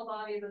is the cell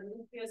body, the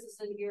nucleus is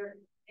in here,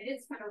 and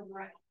it's kind of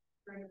round,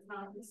 right? It's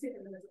not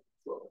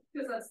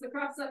because that's the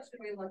cross-section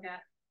we look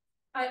at.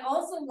 I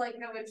also like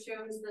how it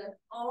shows that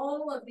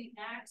all of the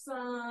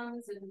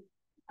axons and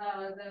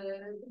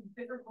the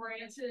different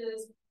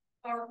branches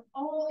are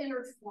all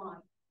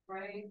intertwined,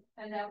 right?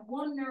 And that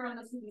one neuron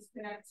doesn't just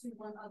connect to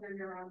one other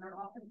neuron, they're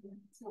often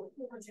to a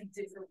whole bunch of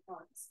different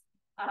ones.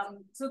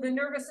 So the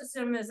nervous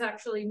system is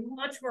actually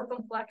much more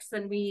complex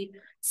than we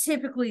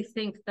typically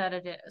think that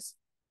it is.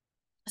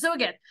 So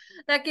again,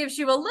 that gives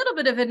you a little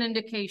bit of an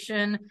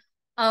indication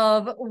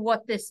of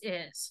what this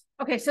is.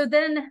 Okay, so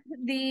then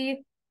the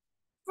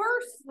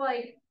first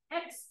like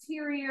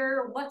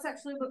exterior, let's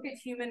actually look at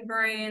human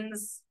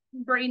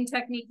brain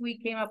technique we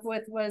came up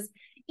with was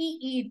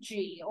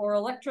EEG, or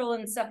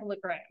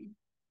electroencephalogram.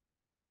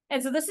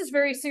 And so this is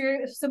very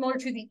similar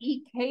to the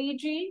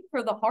EKG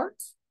for the heart,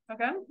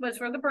 okay, but it's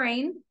for the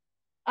brain.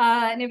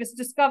 And it was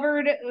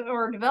discovered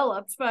or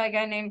developed by a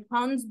guy named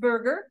Hans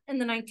Berger in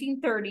the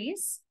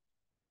 1930s.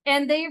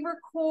 And they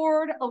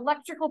record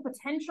electrical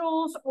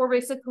potentials, or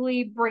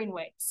basically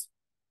brainwaves.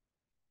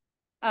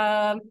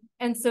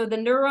 And so the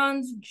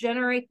neurons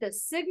generate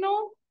this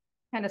signal,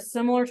 kind of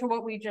similar to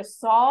what we just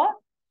saw.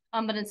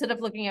 But instead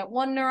of looking at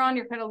one neuron,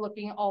 you're kind of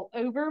looking all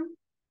over.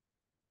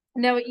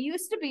 Now, it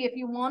used to be if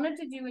you wanted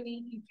to do an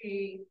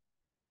EEG,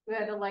 you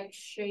had to like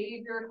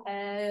shave your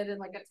head and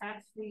like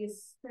attach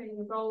these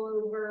things all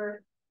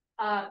over.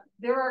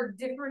 There are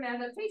different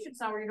adaptations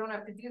now where you don't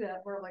have to do that,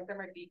 where like there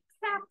might be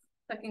caps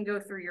that can go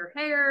through your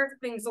hair,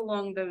 things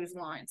along those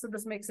lines. So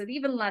this makes it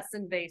even less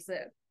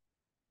invasive.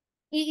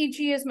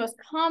 EEG is most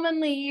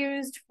commonly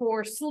used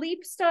for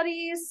sleep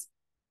studies,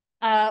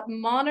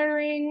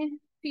 monitoring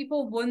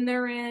people when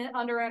they're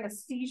under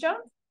anesthesia.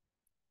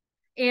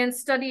 and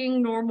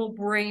studying normal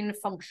brain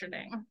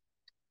functioning.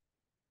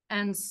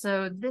 And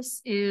so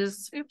this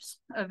is,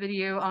 a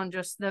video on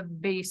just the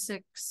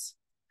basics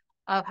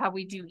of how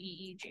we do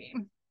EEG.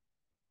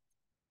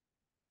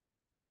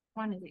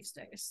 One of these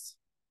days,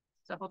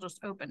 stuff will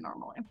just open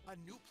normally.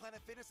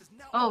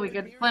 Oh, we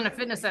get Planet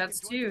Fitness ads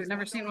too.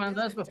 Never seen one of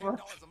those before.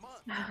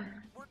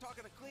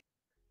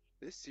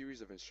 This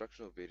series of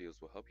instructional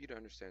videos will help you to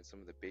understand some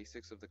of the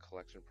basics of the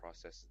collection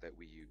processes that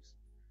we use.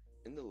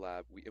 In the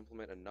lab, we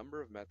implement a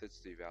number of methods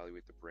to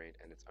evaluate the brain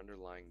and its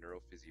underlying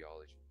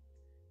neurophysiology.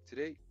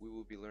 Today, we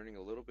will be learning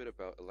a little bit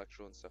about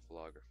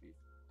electroencephalography,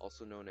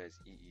 also known as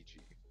EEG.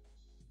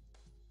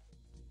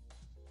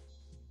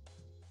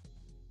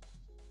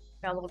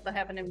 I love the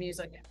happening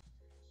music.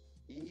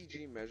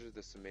 EEG measures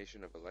the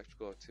summation of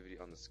electrical activity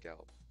on the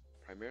scalp,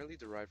 primarily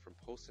derived from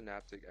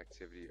postsynaptic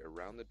activity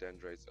around the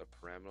dendrites of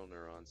pyramidal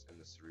neurons in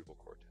the cerebral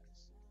cortex.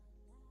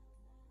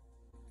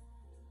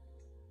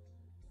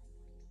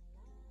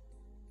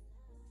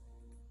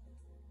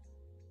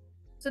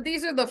 So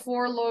these are the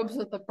 4 lobes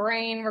of the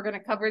brain. We're going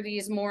to cover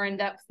these more in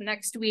depth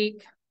next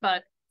week,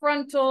 but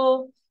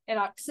frontal and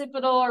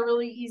occipital are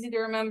really easy to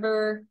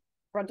remember.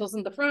 Frontal's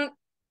in the front,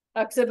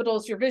 occipital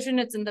is your vision,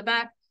 it's in the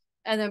back,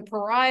 and then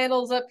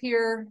parietal's up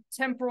here,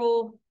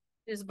 temporal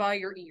is by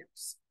your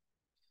ears.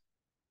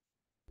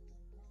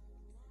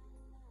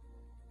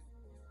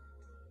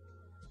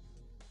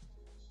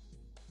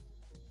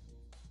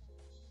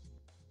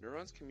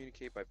 Neurons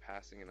communicate by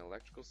passing an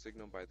electrical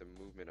signal by the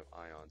movement of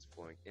ions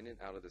flowing in and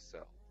out of the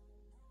cell.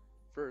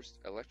 First,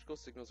 electrical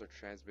signals are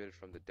transmitted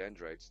from the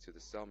dendrites to the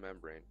cell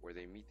membrane where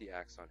they meet the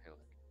axon hillock.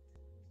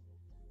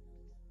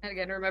 And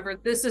again, remember,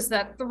 this is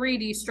that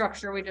 3D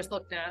structure we just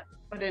looked at,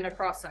 but in a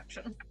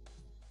cross-section.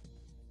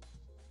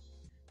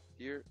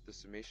 Here, the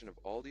summation of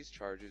all these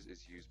charges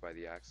is used by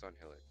the axon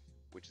hillock,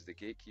 which is the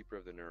gatekeeper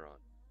of the neuron,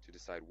 to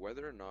decide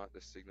whether or not the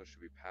signal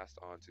should be passed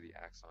on to the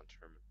axon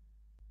terminal.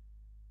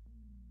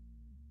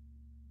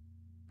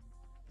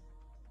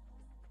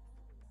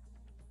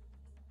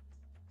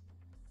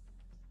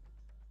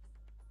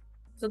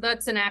 So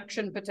that's an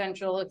action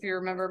potential if you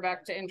remember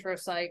back to intro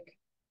psych.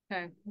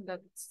 Okay,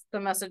 that's the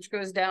message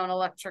goes down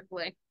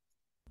electrically.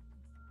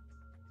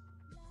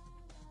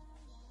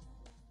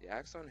 The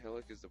axon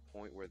hillock is the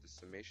point where the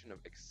summation of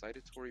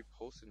excitatory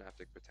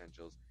postsynaptic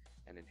potentials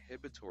and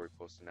inhibitory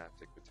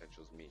postsynaptic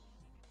potentials meet.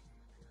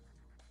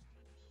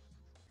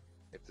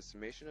 If the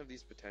summation of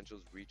these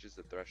potentials reaches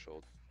the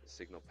threshold, the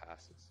signal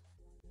passes.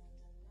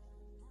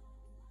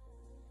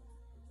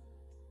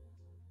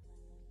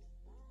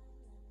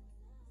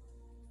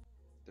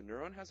 The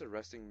neuron has a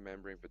resting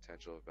membrane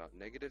potential of about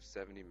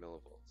 -70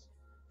 millivolts.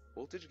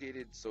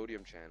 Voltage-gated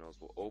sodium channels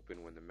will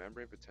open when the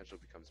membrane potential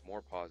becomes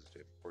more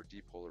positive or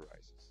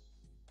depolarizes.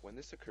 When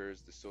this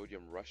occurs, the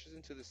sodium rushes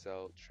into the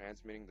cell,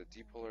 transmitting the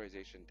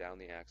depolarization down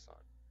the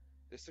axon.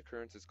 This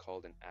occurrence is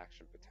called an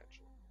action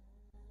potential.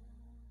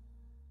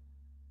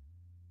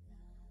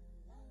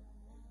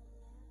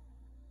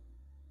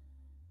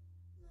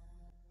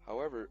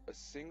 However, a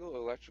single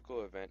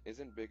electrical event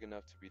isn't big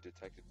enough to be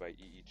detected by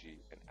EEG,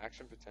 and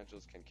action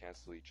potentials can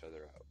cancel each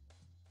other out.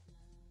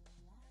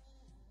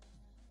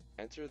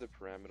 Enter the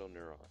pyramidal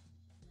neuron.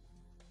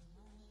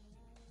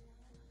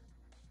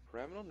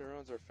 Pyramidal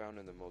neurons are found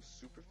in the most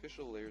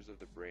superficial layers of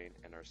the brain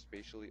and are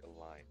spatially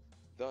aligned.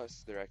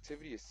 Thus, their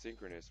activity is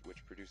synchronous,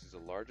 which produces a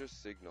larger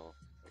signal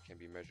that can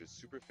be measured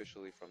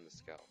superficially from the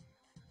scalp.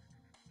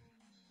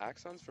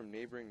 Axons from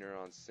neighboring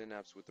neurons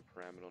synapse with the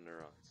pyramidal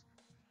neurons.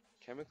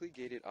 Chemically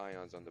gated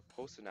ions on the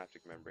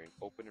postsynaptic membrane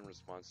open in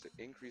response to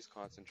increased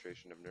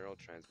concentration of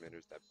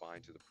neurotransmitters that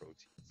bind to the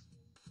proteins.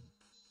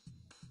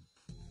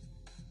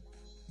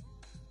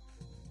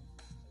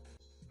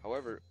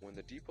 However, when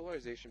the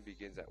depolarization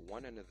begins at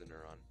one end of the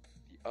neuron,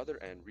 the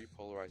other end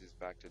repolarizes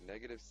back to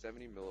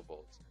 -70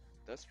 millivolts,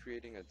 thus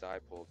creating a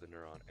dipole of the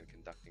neuron and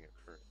conducting a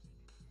current.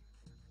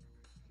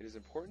 It is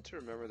important to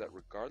remember that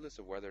regardless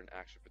of whether an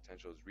action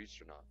potential is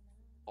reached or not,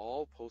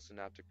 all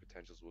postsynaptic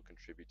potentials will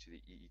contribute to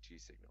the EEG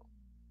signal.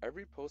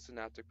 Every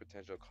postsynaptic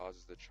potential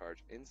causes the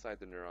charge inside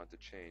the neuron to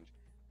change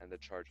and the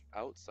charge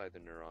outside the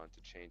neuron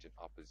to change in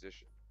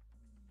opposition.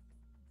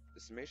 The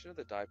summation of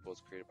the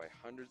dipoles created by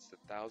hundreds to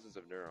thousands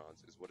of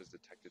neurons is what is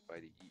detected by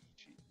the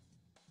EEG.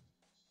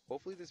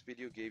 Hopefully this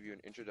video gave you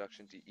an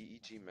introduction to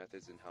EEG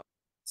methods and how.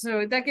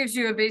 So that gives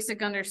you a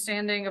basic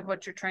understanding of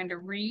what you're trying to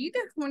read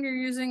when you're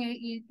using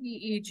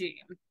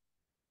EEG.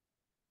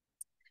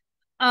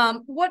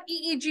 What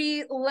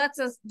EEG lets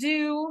us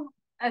do,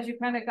 as you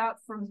kind of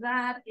got from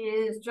that,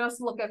 is just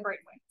look at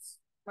brainwaves,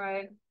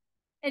 right?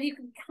 And you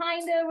can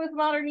kind of, with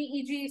modern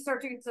EEG,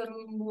 start to get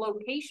some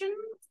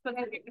locations, but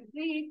as you can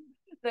see,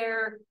 there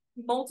are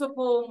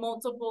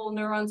multiple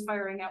neurons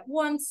firing at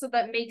once, so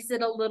that makes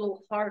it a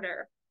little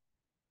harder.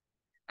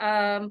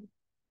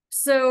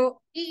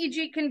 So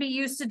EEG can be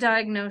used to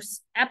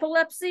diagnose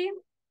epilepsy,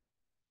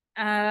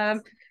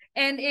 and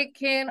it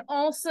can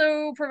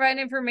also provide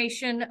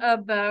information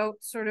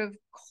about sort of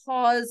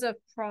cause of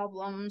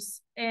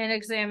problems in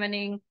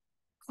examining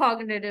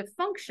cognitive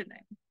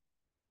functioning.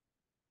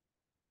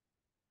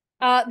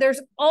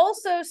 There's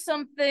also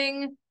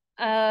something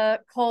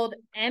called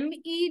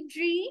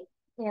MEG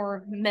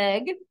or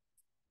MEG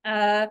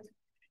that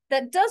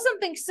does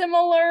something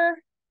similar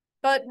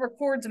but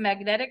records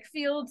magnetic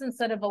fields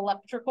instead of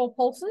electrical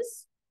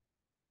pulses.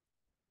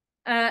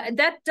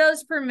 That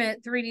does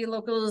permit 3D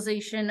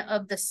localization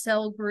of the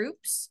cell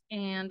groups.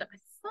 And I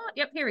thought,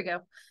 yep, here we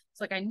go.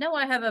 It's like, I know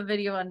I have a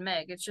video on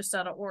MEG, it's just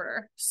out of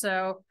order.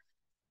 So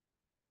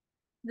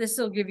this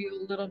will give you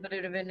a little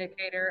bit of an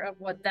indicator of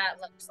what that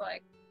looks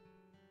like.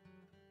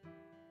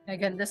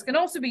 Again, this can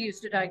also be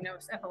used to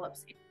diagnose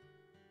epilepsy.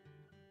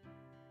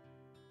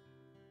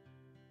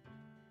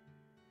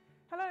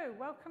 Hello,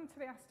 welcome to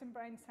the Aston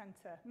Brain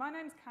Centre. My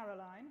name's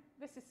Caroline,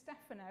 this is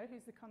Stefano,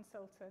 who's the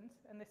consultant,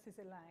 and this is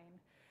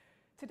Elaine.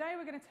 Today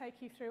we're going to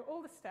take you through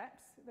all the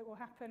steps that will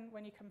happen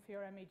when you come for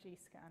your MEG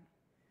scan.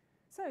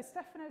 So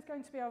Stefano is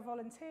going to be our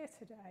volunteer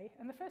today,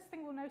 and the first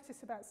thing we'll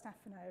notice about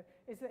Stefano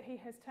is that he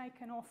has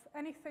taken off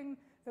anything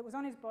that was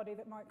on his body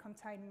that might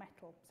contain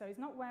metal. So he's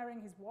not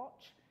wearing his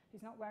watch,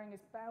 he's not wearing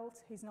his belt,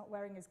 he's not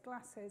wearing his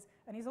glasses,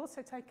 and he's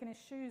also taken his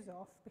shoes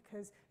off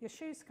because your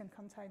shoes can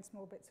contain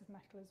small bits of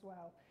metal as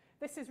well.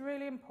 This is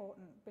really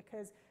important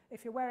because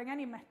if you're wearing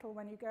any metal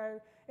when you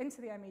go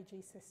into the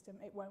MEG system,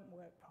 it won't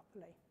work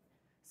properly.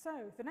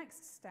 So the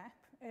next step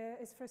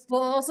is for us to...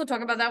 We'll also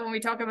talk about that when we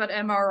talk about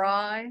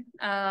MRI.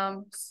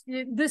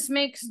 This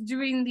makes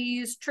doing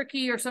these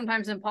tricky or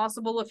sometimes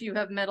impossible if you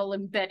have metal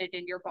embedded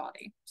in your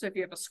body. So if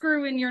you have a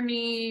screw in your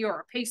knee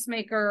or a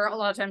pacemaker, a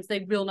lot of times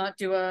they will not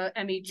do a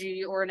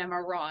MEG or an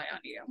MRI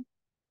on you.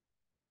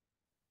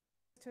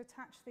 To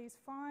attach these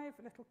 5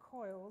 little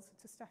coils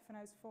to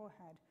Stefano's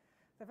forehead.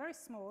 They're very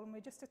small and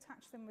we just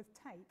attach them with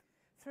tape.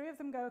 3 of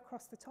them go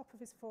across the top of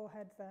his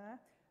forehead there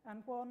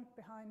and 1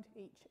 behind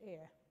each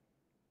ear.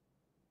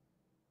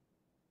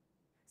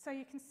 So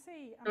you can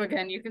see... So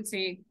again, you can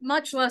see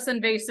much less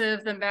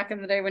invasive than back in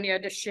the day when you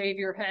had to shave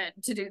your head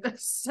to do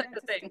this type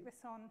of thing. Stick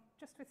this on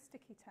just with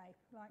sticky tape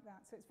like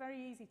that. So it's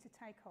very easy to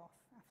take off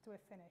after we're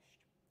finished.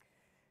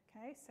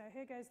 Okay, so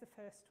here goes the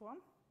first one.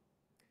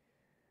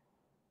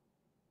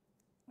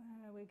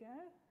 There we go.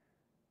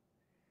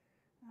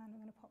 And I'm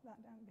going to pop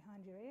that down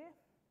behind your ear.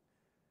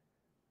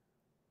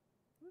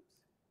 Oops.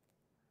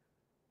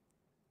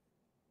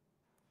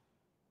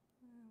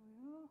 There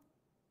we are.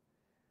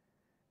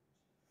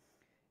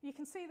 You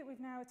can see that we've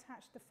now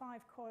attached the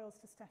 5 coils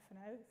to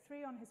Stefano,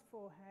 3 on his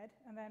forehead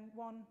and then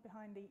 1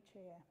 behind each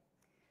ear.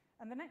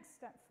 And the next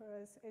step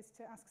for us is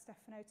to ask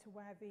Stefano to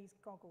wear these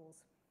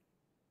goggles.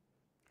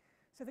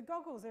 So the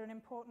goggles are an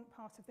important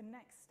part of the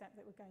next step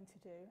that we're going to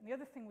do. And the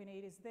other thing we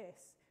need is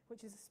this,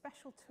 which is a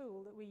special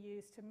tool that we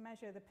use to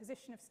measure the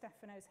position of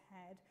Stefano's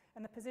head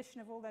and the position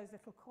of all those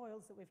little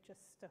coils that we've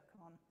just stuck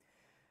on.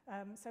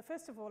 So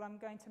first of all, I'm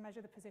going to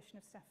measure the position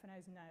of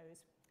Stefano's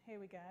nose. Here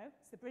we go.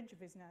 It's the bridge of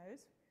his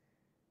nose.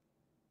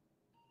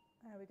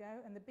 There we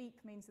go. And the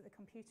beep means that the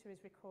computer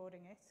is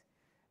recording it.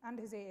 And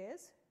his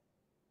ears.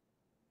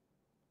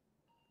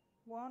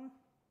 1,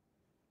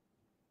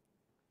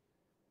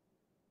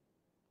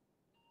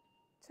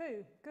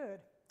 2. Good.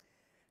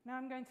 Now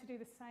I'm going to do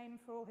the same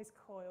for all his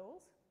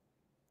coils.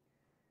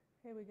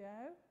 Here we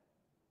go.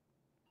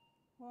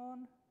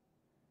 1,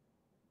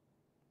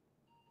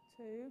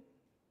 2.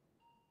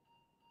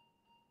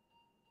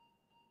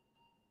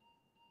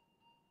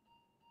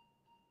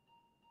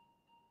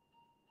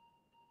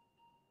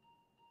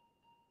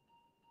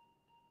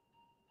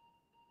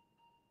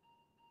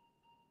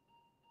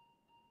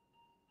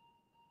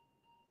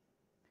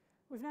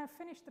 We've now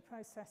finished the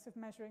process of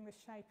measuring the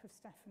shape of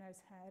Stefano's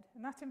head,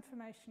 and that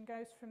information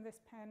goes from this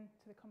pen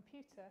to the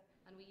computer.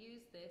 And we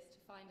use this to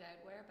find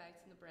out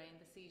whereabouts in the brain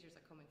the seizures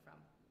are coming from.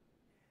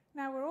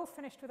 Now we're all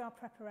finished with our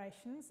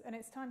preparations, and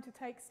it's time to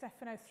take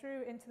Stefano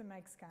through into the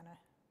MEG scanner.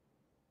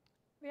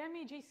 The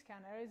MEG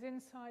scanner is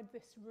inside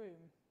this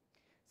room.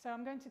 So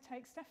I'm going to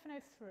take Stefano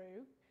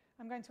through,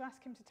 I'm going to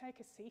ask him to take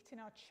a seat in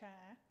our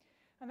chair,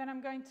 and then I'm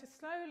going to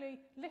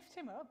slowly lift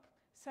him up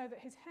so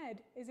that his head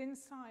is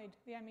inside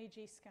the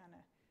MEG scanner.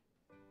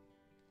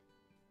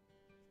 Take a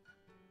seat.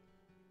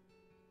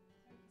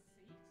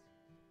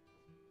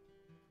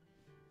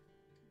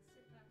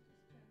 Sit down just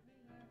gently.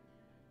 There we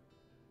go.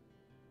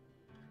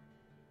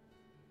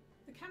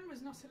 The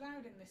camera's not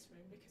allowed in this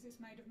room because it's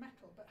made of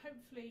metal, but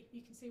hopefully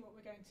you can see what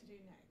we're going to do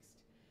next.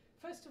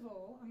 First of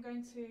all, I'm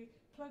going to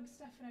plug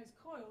Stefano's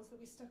coils that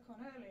we stuck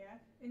on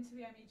earlier into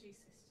the MEG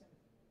system.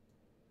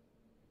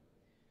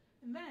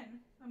 And then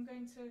I'm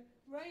going to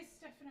raise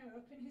Stefano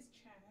up in his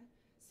chair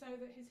so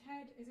that his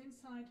head is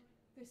inside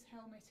this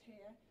helmet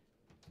here.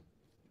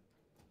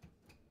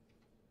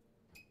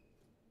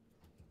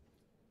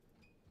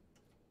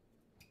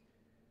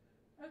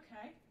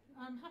 Okay,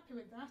 I'm happy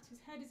with that.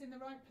 His head is in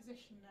the right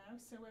position now,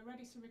 so we're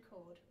ready to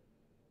record.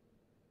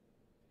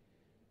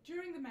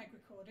 During the MEG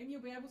recording,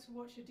 you'll be able to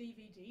watch a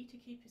DVD to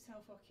keep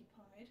yourself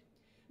occupied.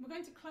 We're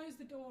going to close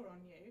the door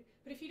on you,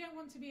 but if you don't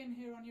want to be in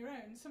here on your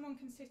own, someone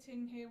can sit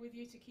in here with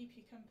you to keep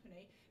you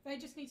company. They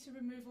just need to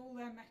remove all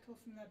their metal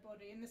from their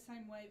body in the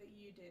same way that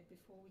you did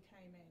before we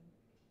came in.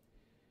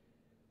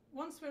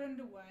 once we're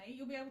underway,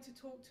 you'll be able to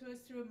talk to us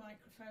through a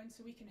microphone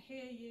so we can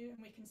hear you and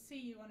we can see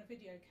you on a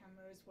video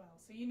camera as well.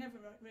 So you never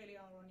really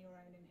are on your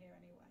own in here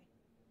anyway.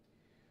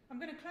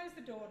 I'm going to close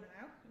the door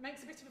now. It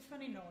makes a bit of a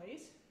funny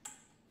noise.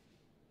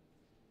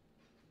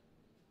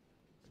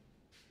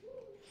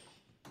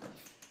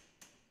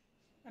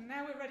 And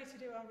now we're ready to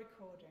do our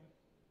recording.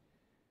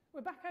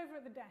 We're back over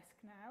at the desk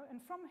now,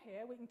 and from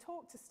here we can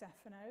talk to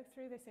Stefano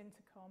through this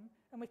intercom,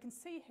 and we can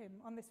see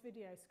him on this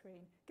video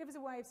screen. Give us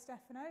a wave,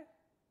 Stefano.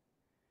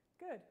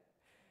 Good.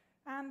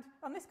 And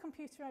on this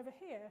computer over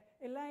here,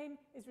 Elaine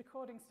is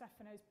recording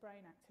Stefano's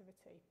brain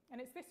activity.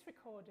 And it's this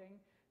recording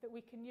that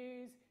we can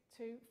use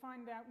to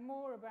find out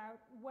more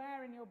about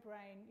where in your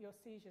brain your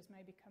seizures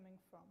may be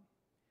coming from.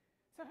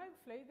 So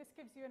hopefully this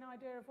gives you an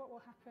idea of what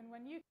will happen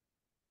when you...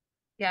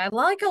 Yeah, I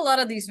like a lot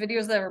of these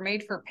videos that are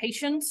made for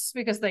patients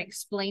because they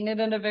explain it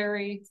in a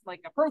very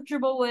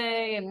approachable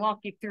way and walk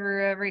you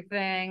through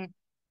everything.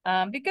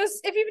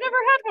 Because if you've never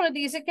had one of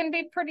these, it can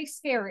be pretty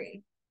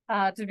scary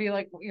to be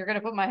like, you're going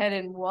to put my head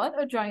in what?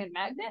 A giant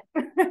magnet?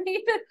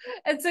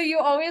 And so you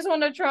always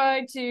want to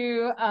try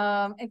to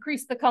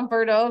increase the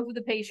comfort of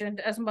the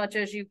patient as much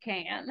as you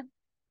can.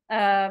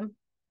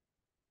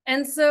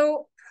 And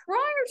so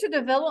prior to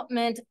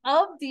development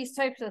of these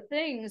types of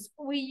things,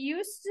 we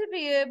used to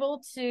be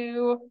able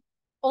to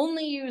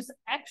only use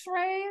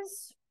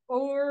x-rays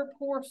or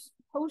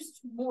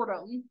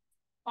post-mortem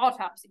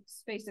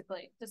autopsies,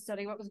 basically, to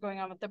study what was going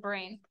on with the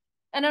brain.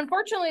 And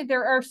unfortunately,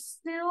 there are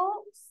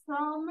still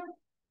some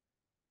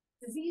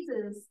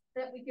diseases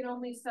that we can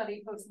only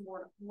study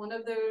post-mortem. One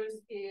of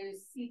those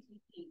is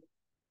CTE,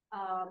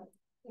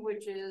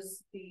 which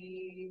is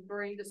the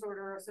brain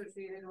disorder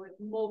associated with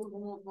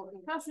multiple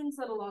concussions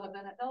that a lot of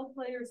NFL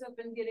players have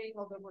been getting,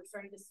 although we're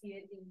starting to see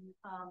it in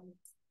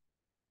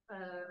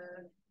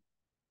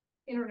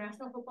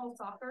international football,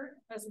 soccer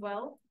as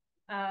well,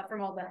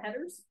 from all the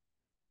headers.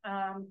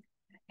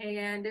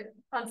 And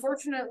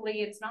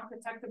unfortunately, it's not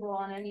detectable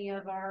on any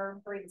of our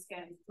brain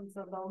scans. And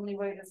so the only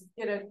way to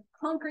get a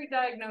concrete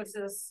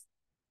diagnosis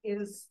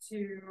is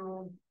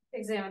to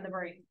examine the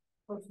brain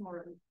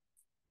post-mortem.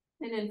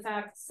 And in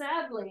fact,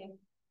 sadly,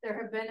 there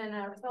have been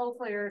NFL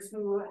players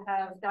who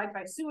have died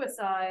by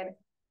suicide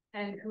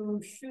and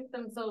who shoot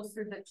themselves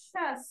through the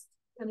chest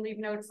and leave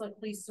notes like,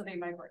 please study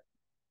my brain,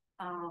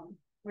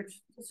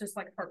 which is just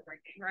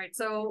heartbreaking, right?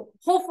 So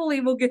hopefully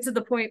we'll get to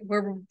the point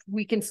where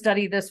we can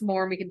study this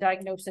more and we can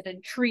diagnose it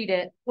and treat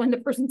it when the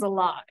person's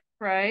alive,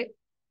 right?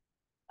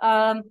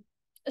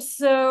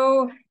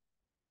 So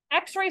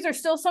x-rays are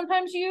still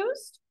sometimes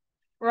used,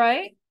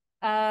 right?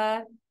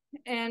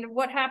 And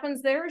what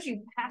happens there is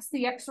you pass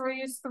the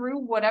x-rays through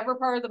whatever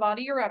part of the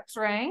body you're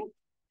x-raying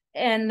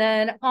and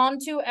then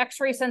onto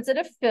x-ray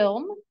sensitive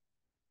film,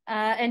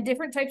 and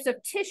different types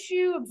of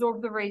tissue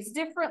absorb the rays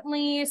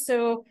differently.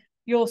 So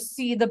you'll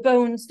see the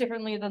bones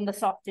differently than the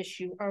soft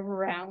tissue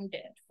around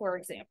it, for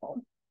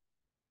example.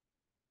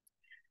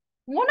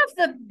 One of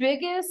the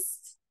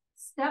biggest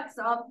steps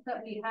up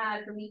that we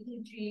had from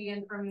EEG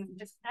and from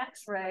just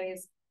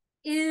x-rays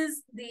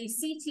is the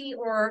CT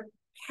or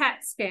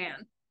CAT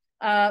scan,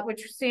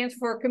 which stands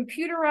for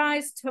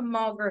computerized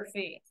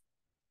tomography.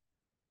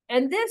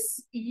 And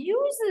this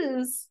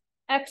uses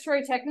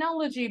x-ray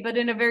technology, but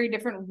in a very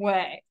different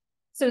way.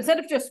 So instead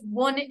of just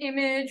one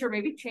image or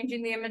maybe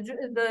changing the image,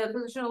 the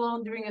position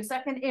alone, doing a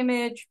second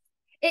image,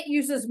 it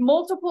uses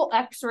multiple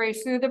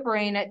x-rays through the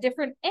brain at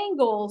different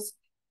angles,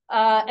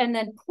 and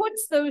then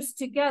puts those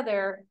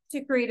together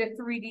to create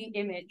a 3D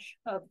image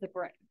of the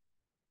brain.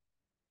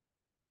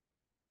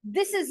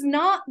 This is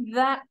not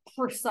that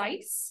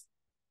precise.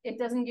 It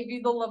doesn't give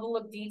you the level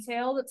of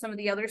detail that some of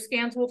the other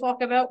scans we'll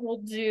talk about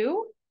will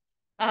do.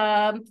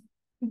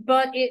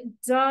 But it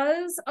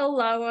does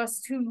allow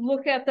us to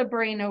look at the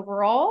brain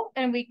overall,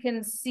 and we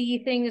can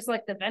see things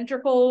like the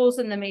ventricles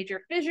and the major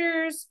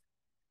fissures.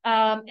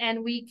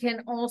 And we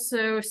can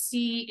also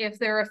see if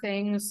there are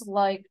things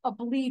like a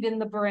bleed in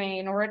the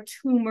brain or a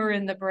tumor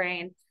in the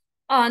brain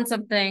on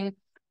something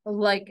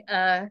like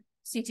a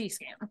CT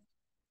scan.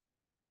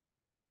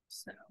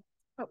 So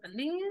open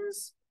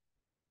these.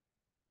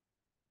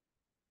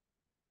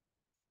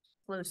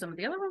 Close some of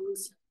the other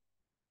ones.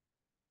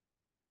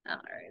 All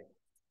right.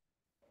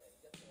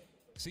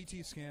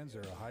 CT scans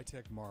are a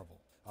high-tech marvel,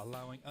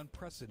 allowing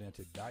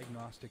unprecedented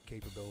diagnostic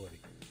capability.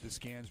 The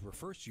scans were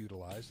first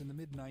utilized in the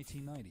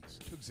mid-1990s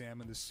to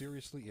examine the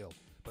seriously ill,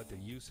 but their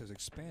use has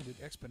expanded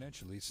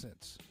exponentially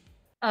since.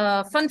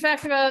 Fun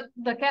fact about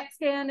the CAT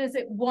scan is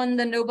it won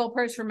the Nobel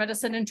Prize for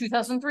Medicine in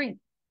 2003.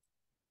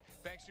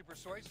 Thanks to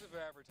persuasive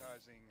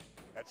advertising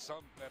at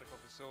some medical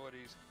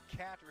facilities,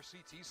 CAT or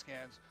CT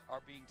scans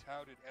are being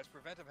touted as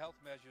preventive health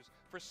measures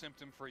for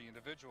symptom-free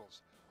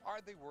individuals.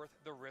 Are they worth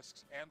the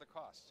risks and the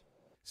costs?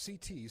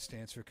 CT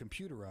stands for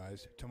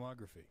computerized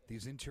tomography.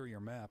 These interior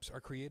maps are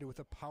created with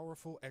a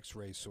powerful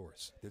X-ray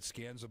source that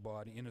scans a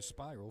body in a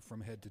spiral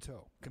from head to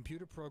toe.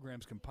 Computer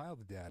programs compile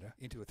the data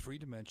into a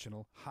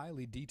three-dimensional,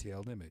 highly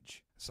detailed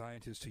image.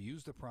 Scientists who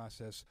use the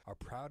process are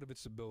proud of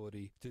its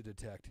ability to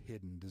detect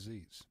hidden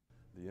disease.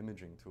 The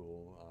imaging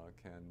tool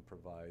can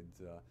provide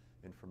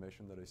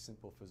information that a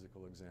simple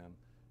physical exam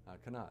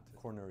cannot.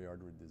 Coronary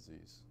artery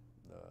disease,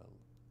 the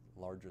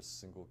largest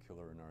single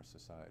killer in our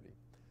society,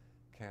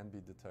 can be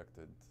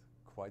detected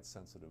quite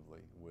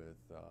sensitively with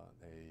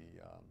a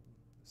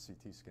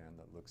CT scan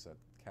that looks at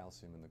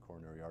calcium in the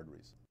coronary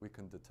arteries. We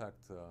can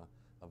detect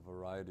a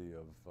variety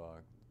of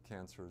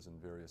cancers in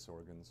various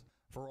organs.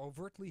 For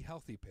overtly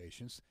healthy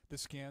patients, the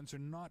scans are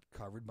not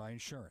covered by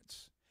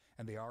insurance,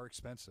 and they are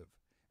expensive,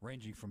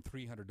 ranging from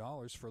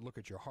 $300 for a look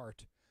at your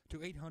heart to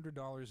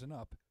 $800 and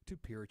up to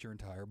peer at your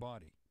entire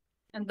body.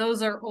 And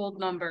those are old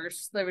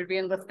numbers. They would be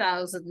in the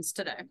thousands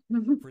today.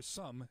 For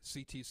some,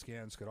 CT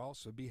scans could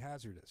also be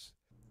hazardous.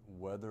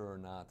 Whether or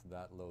not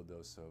that low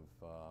dose of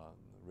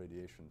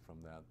radiation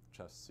from that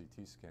chest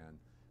CT scan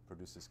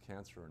produces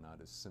cancer or not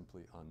is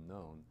simply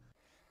unknown.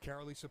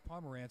 Carolisa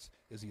Pomerantz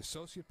is the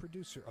associate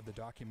producer of the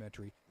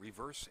documentary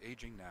Reverse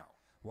Aging Now.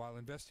 While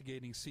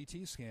investigating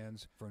CT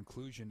scans for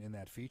inclusion in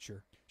that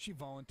feature, she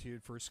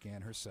volunteered for a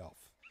scan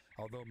herself.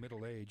 Although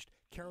middle-aged,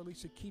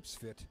 Carolisa keeps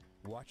fit,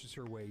 watches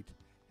her weight,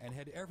 and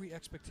had every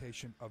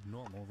expectation of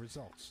normal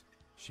results.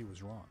 She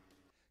was wrong.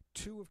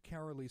 2 of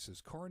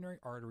Carolisa's coronary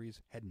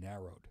arteries had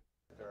narrowed.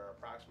 There are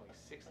approximately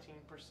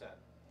 16%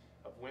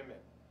 of women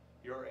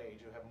your age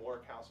who have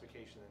more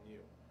calcification than you.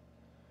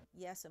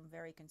 Yes, I'm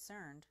very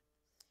concerned.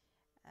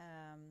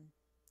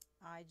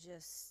 I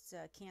just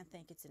can't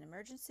think it's an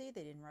emergency.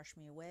 They didn't rush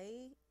me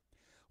away.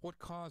 What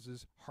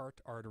causes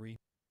heart artery?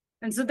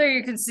 And so there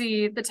you can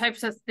see the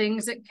types of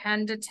things it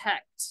can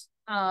detect.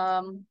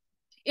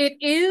 It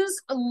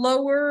is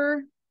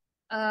lower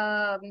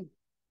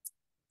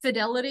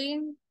fidelity.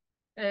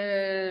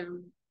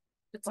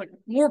 It's like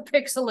more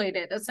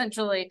pixelated,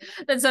 essentially,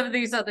 than some of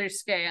these other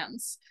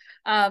scans.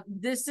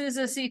 This is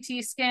a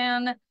CT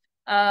scan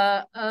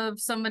of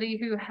somebody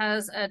who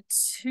has a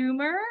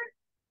tumor.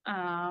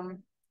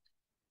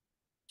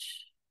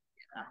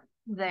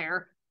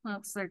 There,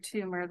 that's their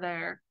tumor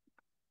there.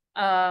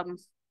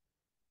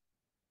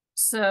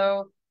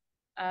 So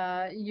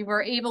you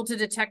were able to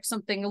detect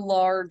something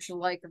large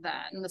like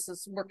that, and this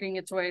is working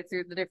its way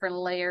through the different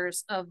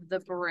layers of the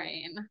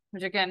brain,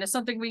 which again is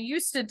something we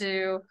used to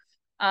do,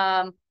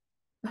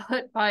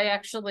 but by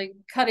actually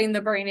cutting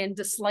the brain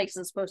into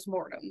slices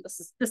post-mortem.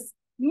 This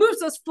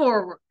moves us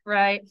forward,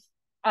 right?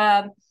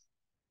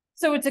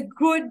 So it's a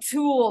good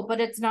tool,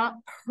 but it's not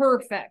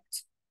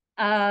perfect.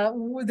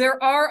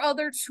 There are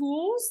other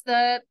tools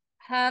that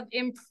have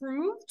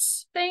improved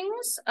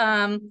things.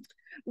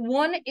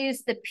 One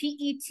is the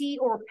PET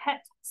or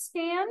PET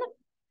scan.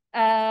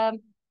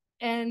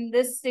 And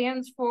this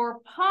stands for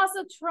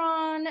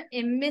positron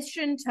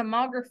emission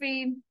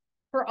tomography.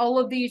 For all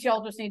of these,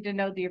 y'all just need to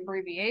know the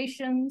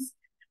abbreviations.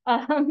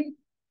 And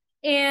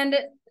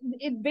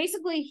it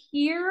basically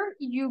here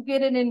you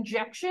get an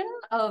injection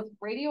of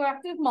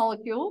radioactive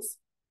molecules,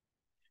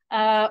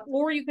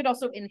 or you could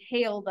also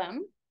inhale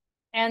them.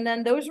 And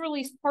then those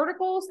release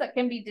particles that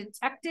can be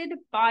detected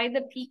by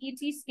the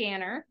PET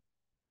scanner.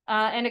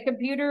 And a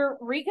computer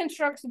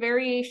reconstructs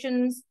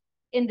variations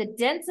in the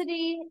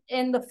density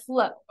and the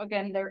flow.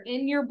 Again, they're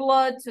in your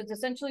blood, so it's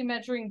essentially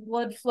measuring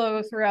blood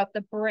flow throughout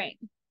the brain.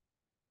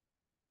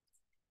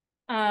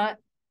 And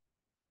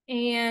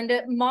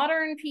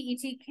modern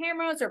PET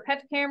cameras or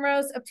PET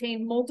cameras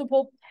obtain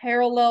multiple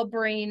parallel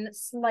brain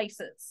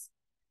slices.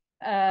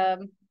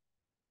 And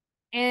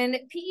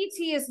PET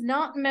is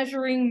not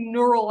measuring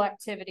neural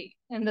activity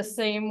in the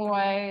same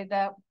way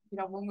that,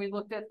 when we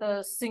looked at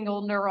the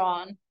single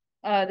neuron,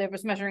 that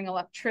was measuring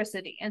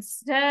electricity.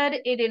 Instead,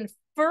 it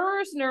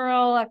infers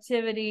neural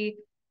activity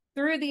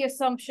through the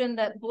assumption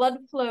that blood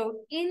flow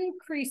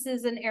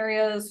increases in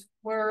areas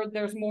where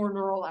there's more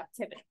neural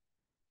activity.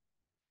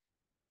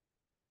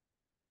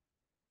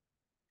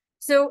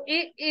 So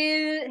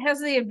it has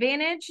the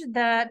advantage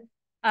that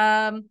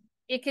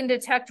it can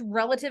detect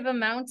relative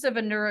amounts of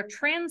a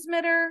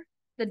neurotransmitter,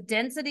 the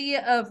density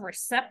of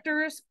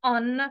receptors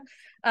on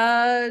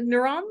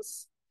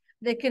neurons.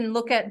 They can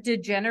look at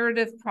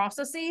degenerative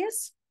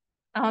processes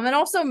and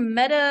also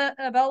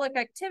metabolic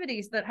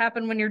activities that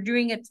happen when you're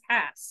doing a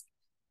task.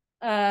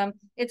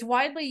 It's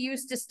widely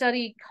used to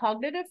study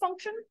cognitive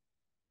function,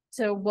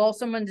 so while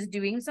someone's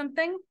doing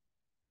something.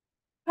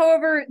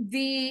 However,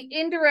 the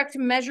indirect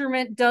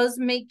measurement does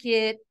make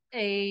it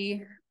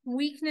a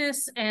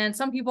weakness, and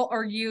some people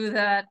argue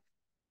that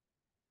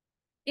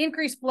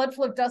increased blood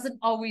flow doesn't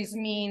always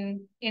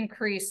mean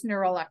increased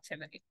neural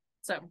activity.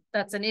 So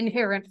that's an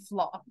inherent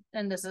flaw.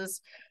 And this is,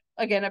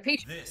 again, a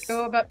patient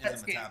go about PET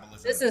scan.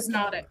 This is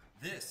not it.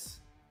 This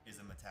is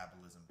a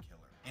metabolism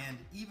killer. And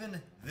even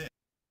this.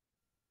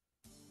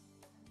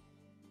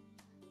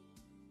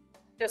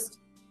 Just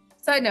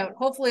side note,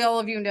 hopefully all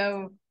of you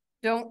know,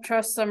 don't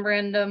trust some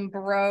random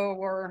bro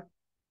or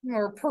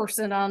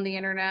person on the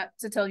internet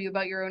to tell you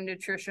about your own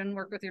nutrition.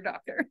 Work with your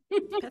doctor.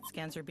 PET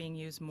scans are being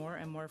used more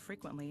and more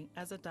frequently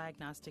as a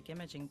diagnostic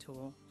imaging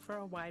tool for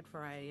a wide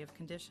variety of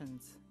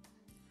conditions.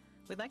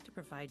 We'd like to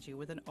provide you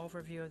with an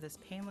overview of this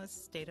painless,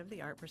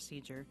 state-of-the-art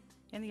procedure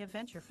in the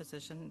event your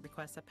physician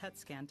requests a PET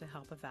scan to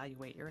help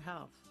evaluate your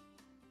health.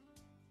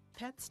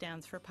 PET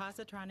stands for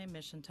positron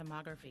emission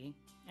tomography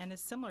and is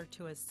similar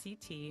to a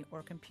CT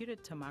or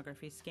computed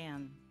tomography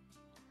scan.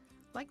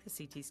 Like the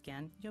CT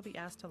scan, you'll be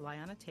asked to lie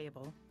on a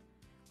table,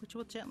 which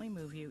will gently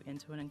move you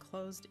into an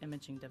enclosed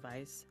imaging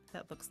device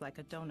that looks like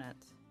a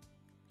donut.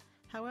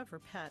 However,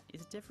 PET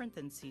is different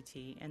than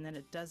CT in that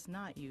it does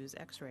not use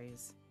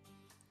X-rays.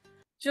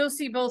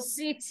 Josie, both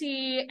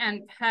CT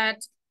and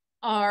PET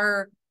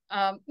are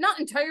not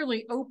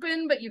entirely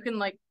open, but you can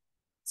like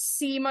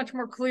see much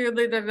more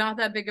clearly. They're not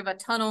that big of a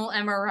tunnel.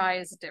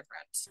 MRI is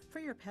different. For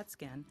your PET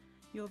scan,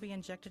 you will be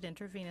injected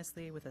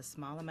intravenously with a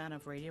small amount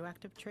of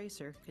radioactive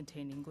tracer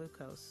containing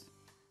glucose.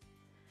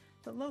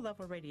 The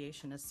low-level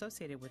radiation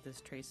associated with this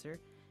tracer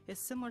is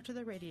similar to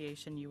the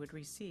radiation you would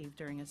receive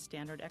during a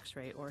standard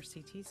X-ray or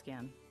CT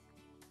scan.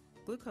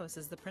 Glucose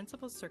is the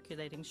principal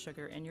circulating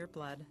sugar in your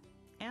blood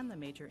and the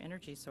major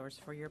energy source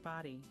for your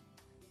body.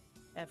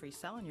 Every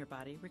cell in your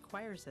body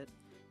requires it,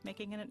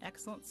 making it an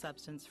excellent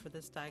substance for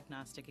this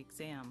diagnostic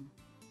exam.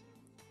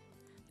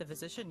 The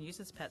physician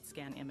uses PET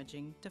scan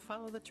imaging to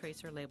follow the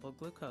tracer labeled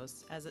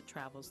glucose as it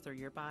travels through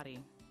your body.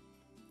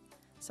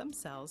 Some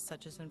cells,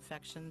 such as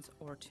infections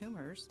or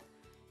tumors,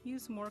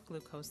 use more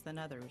glucose than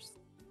others.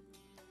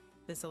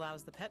 This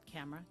allows the PET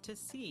camera to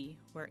see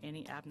where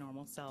any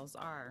abnormal cells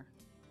are.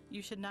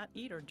 You should not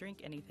eat or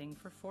drink anything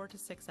for 4 to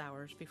 6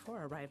 hours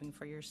before arriving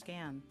for your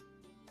scan.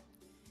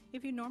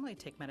 If you normally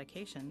take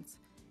medications,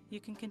 you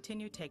can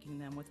continue taking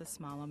them with a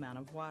small amount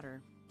of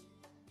water.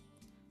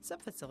 Some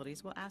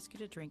facilities will ask you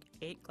to drink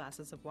 8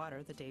 glasses of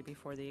water the day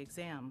before the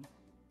exam.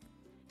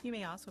 You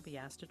may also be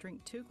asked to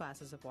drink 2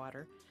 glasses of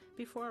water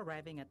before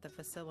arriving at the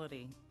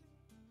facility.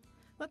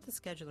 Let the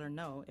scheduler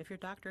know if your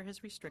doctor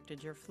has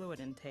restricted your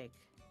fluid intake.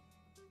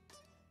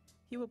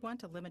 You will want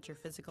to limit your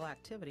physical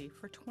activity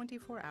for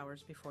 24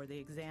 hours before the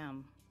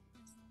exam.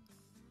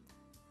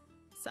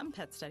 Some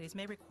PET studies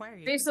may require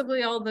you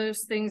Basically, all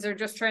those things are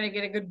just trying to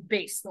get a good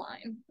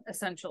baseline,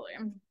 essentially.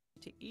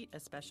 To eat a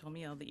special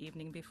meal the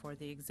evening before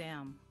the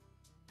exam.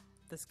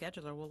 The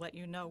scheduler will let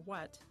you know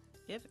what,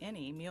 if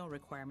any, meal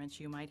requirements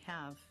you might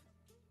have.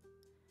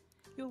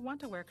 You'll want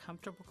to wear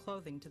comfortable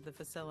clothing to the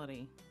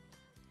facility.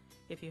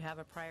 If you have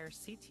a prior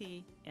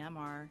CT,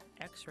 MR,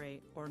 X-ray,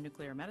 or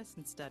nuclear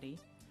medicine study,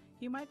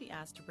 you might be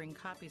asked to bring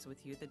copies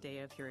with you the day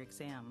of your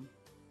exam.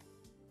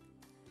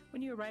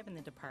 When you arrive in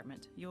the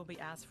department, you will be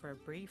asked for a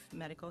brief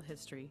medical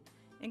history,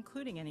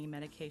 including any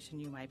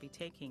medication you might be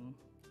taking.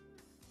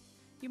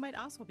 You might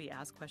also be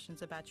asked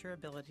questions about your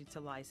ability to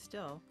lie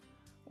still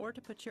or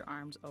to put your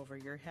arms over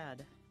your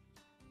head.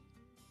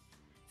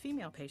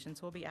 Female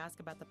patients will be asked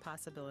about the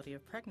possibility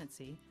of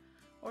pregnancy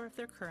or if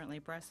they're currently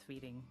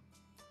breastfeeding.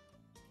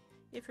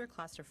 If you're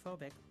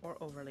claustrophobic or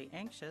overly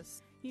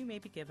anxious, you may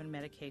be given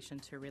medication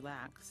to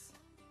relax.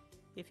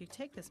 If you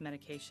take this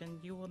medication,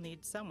 you will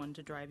need someone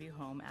to drive you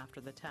home after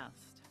the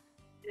test.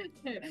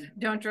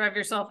 Don't drive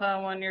yourself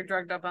home when you're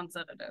drugged up on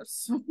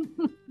sedatives.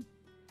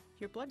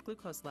 Your blood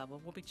glucose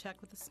level will be checked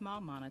with a small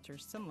monitor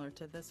similar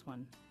to this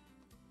one.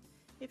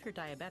 If you're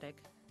diabetic,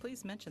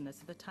 please mention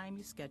this at the time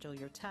you schedule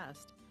your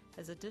test,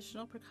 as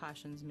additional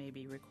precautions may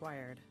be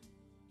required.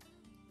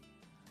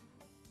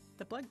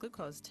 The blood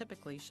glucose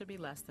typically should be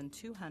less than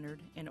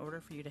 200 in order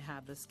for you to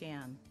have the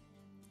scan.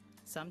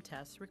 Some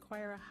tests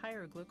require a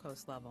higher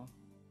glucose level.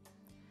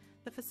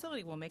 The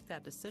facility will make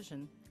that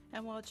decision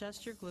and will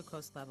adjust your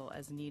glucose level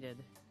as needed.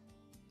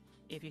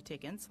 If you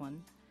take insulin,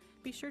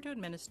 be sure to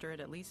administer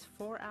it at least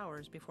 4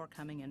 hours before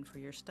coming in for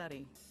your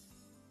study.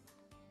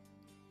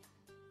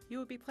 You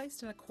will be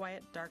placed in a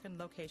quiet, darkened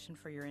location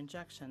for your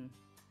injection.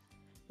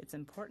 It's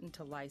important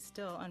to lie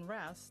still and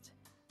rest,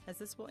 as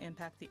this will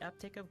impact the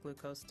uptake of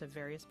glucose to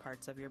various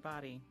parts of your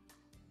body.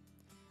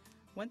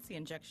 Once the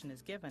injection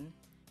is given,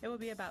 it will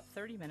be about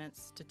 30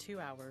 minutes to 2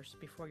 hours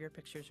before your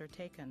pictures are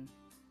taken.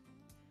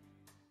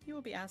 You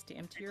will be asked to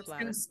empty your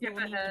bladder, but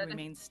will need to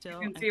remain still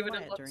and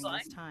quiet during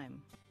this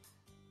time.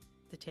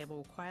 The table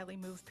will quietly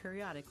move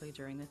periodically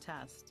during the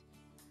test.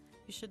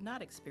 You should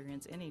not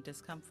experience any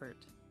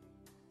discomfort.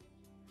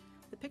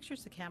 The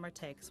pictures the camera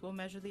takes will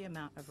measure the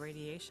amount of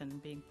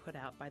radiation being put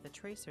out by the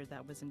tracer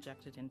that was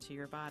injected into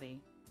your body.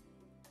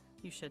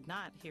 You should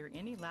not hear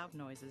any loud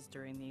noises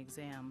during the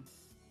exam.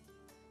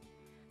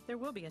 There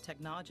will be a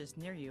technologist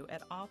near you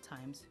at all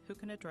times who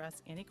can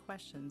address any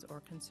questions or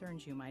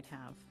concerns you might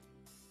have.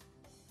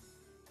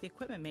 The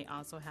equipment may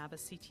also have a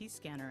CT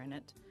scanner in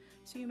it,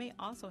 so you may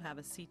also have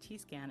a CT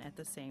scan at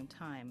the same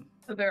time.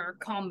 So there are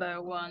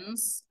combo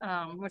ones,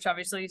 which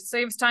obviously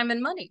saves time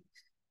and money.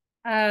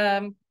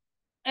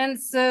 And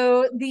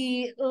so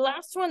the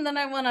last one that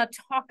I want to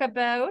talk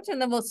about,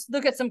 and then we'll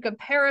look at some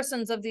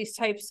comparisons of these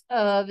types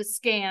of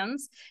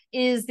scans,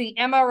 is the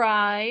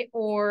MRI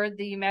or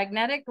the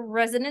magnetic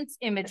resonance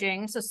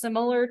imaging. So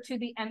similar to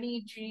the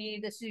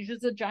MEG, this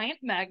uses a giant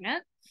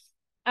magnet.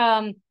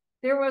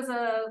 There was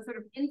a sort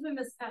of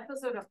infamous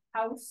episode of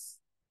House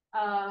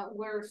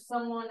where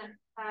someone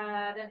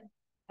had,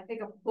 I think,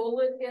 a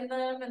bullet in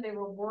them, and they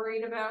were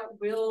worried about,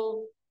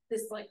 will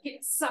this like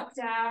get sucked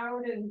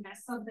out and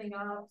mess something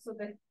up? So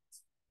they,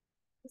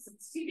 this is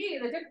TV,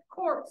 they took a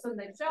corpse and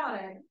they shot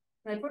it.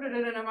 and I put it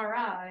in an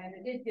MRI, and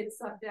it did get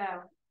sucked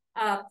out.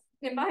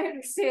 And my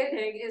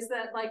understanding is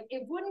that like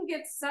it wouldn't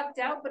get sucked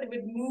out, but it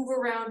would move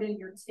around in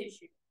your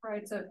tissue,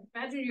 right? So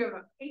imagine you have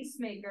a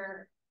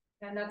pacemaker,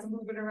 and that's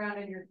moving around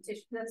in your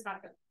tissue. That's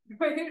not good,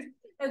 right?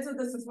 And so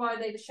this is why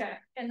they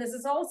check. And this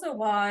is also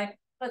why,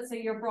 let's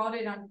say you're brought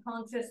in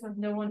unconscious with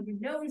no one who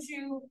knows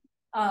you,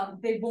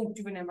 they won't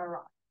do an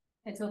MRI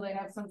until they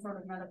have some sort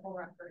of medical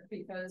record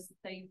because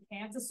they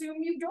can't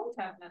assume you don't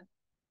have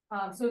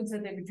that. So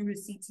instead they would do a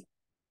CT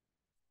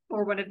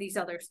or one of these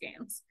other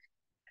scans.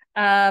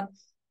 And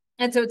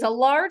so it's a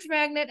large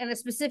magnet and a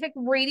specific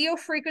radio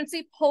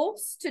frequency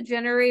pulse to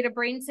generate a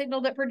brain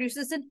signal that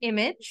produces an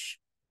image.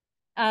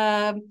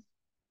 And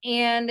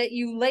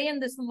you lay in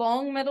this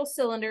long metal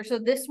cylinder. So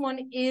this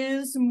one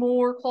is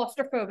more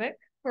claustrophobic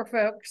for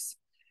folks.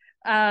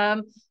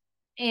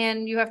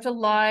 And you have to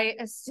lie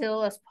as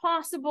still as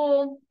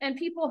possible. And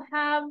people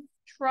have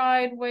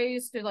tried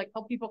ways to like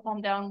help people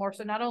calm down more.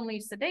 So not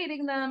only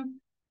sedating them,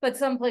 but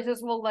some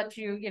places will let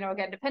you, you know,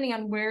 again, depending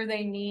on where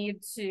they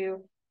need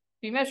to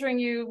be measuring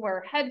you,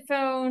 wear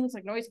headphones,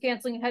 like noise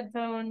canceling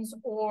headphones,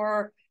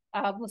 or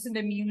listen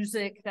to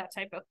music, that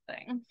type of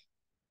thing.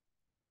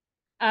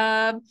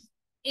 And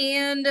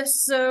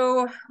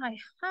so I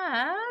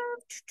have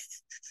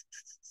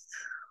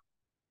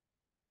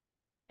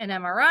an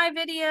MRI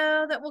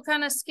video that we'll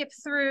kind of skip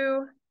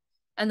through,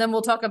 and then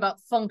we'll talk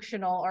about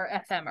functional or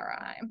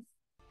fMRI.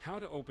 How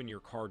to open your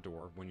car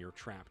door when you're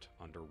trapped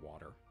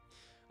underwater.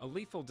 A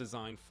lethal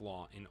design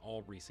flaw in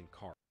all recent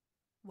cars.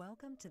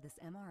 Welcome to this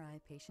MRI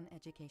patient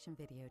education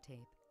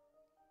videotape.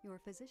 Your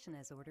physician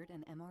has ordered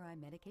an MRI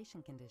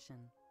medication condition.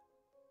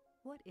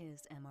 What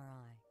is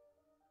MRI?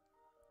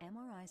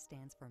 MRI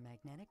stands for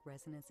magnetic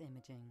resonance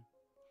imaging,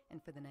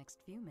 and for the next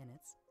few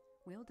minutes,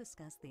 we'll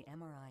discuss the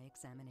MRI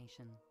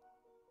examination.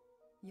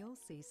 You'll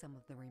see some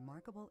of the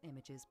remarkable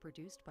images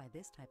produced by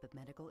this type of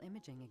medical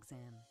imaging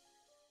exam.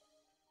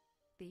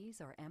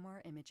 These are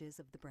MR images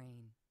of the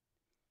brain.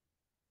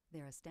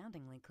 They're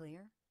astoundingly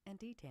clear and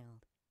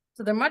detailed.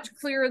 So they're much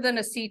clearer than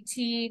a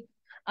CT.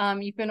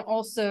 You can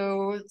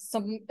also,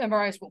 some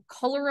MRIs will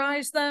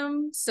colorize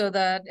them so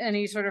that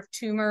any sort of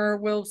tumor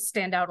will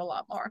stand out a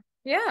lot more.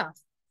 Yeah.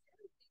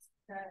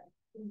 Like,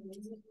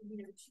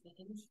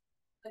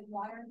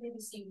 why aren't they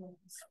the same ones?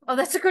 Oh,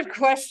 that's a good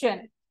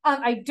question.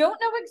 I don't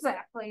know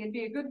exactly. It'd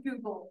be a good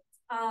Google.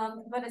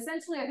 But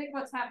essentially, I think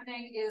what's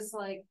happening is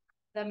like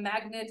the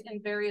magnet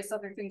and various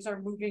other things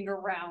are moving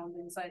around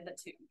inside the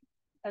tube.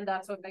 And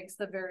that's what makes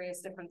the various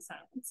different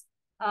sounds.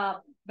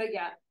 But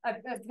yeah,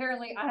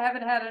 apparently I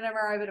haven't had an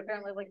MRI, but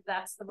apparently like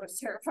that's the most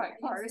terrifying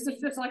part. Is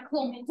it's just like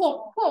clunk,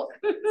 clunk, clunk.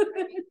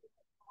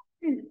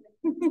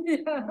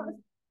 Yeah.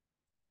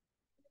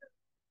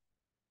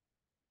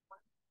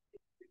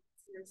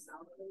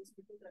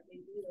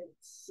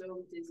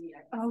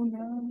 Oh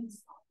no.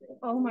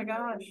 Oh my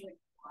gosh.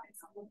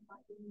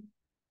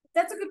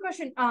 That's a good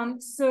question.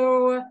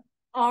 So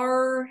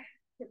our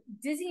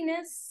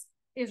dizziness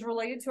is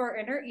related to our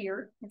inner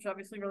ear, which is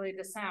obviously related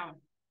to sound.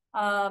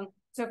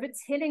 So if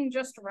it's hitting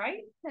just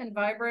right and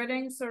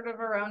vibrating sort of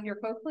around your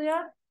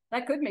cochlea,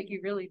 that could make you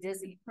really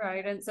dizzy,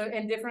 right? And so,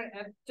 and different,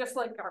 just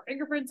like our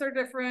fingerprints are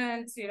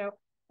different, you know,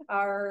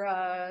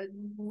 our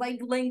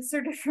leg lengths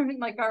are different,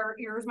 like our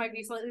ears might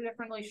be slightly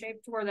differently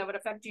shaped to where that would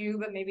affect you,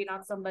 but maybe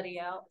not somebody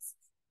else.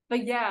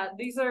 But yeah,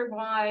 these are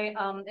why,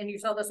 and you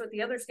saw this with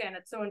the other scan,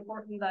 it's so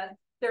important that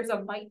there's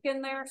a mic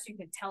in there so you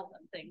can tell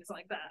them things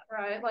like that,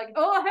 right? Like,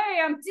 oh, hey,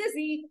 I'm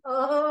dizzy.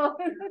 Oh.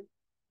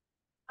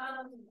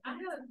 I have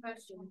a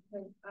question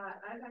because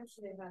I've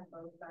actually had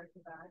both back to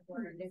back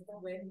where it's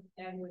with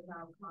and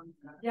without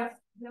contrast. Yep.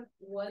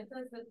 What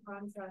does the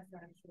contrast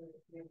actually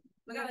do?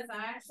 Because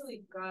I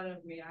actually got a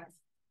reaction.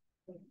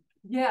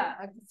 Yeah,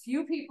 a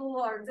few people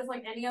are just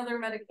like any other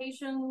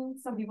medication.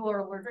 Some people are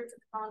allergic to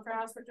the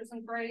contrast, which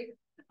isn't great.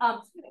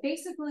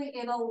 Basically,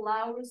 it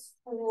allows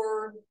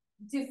for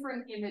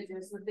different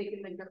images that they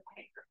can then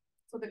compare.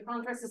 So the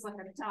contrast is like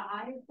a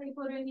dye they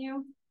put in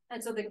you.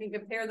 And so they can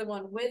compare the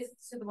one with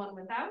to the one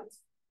without,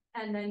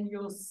 and then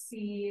you'll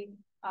see,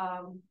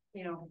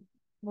 you know,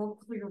 more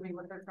clearly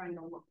what they're trying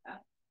to look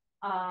at.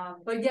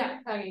 But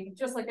yeah, I mean,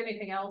 just like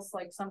anything else,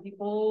 like some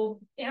people,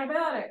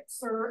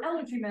 antibiotics or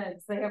allergy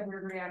meds, they have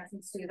weird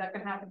reactions to. That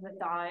can happen with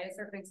dyes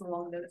or things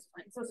along those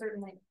lines. So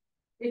certainly,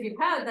 if you've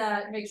had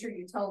that, make sure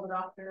you tell the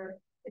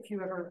doctor if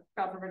you ever,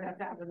 God forbid, have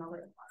to have another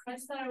one. I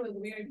just thought it was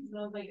weird because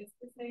I was like, it's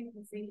the same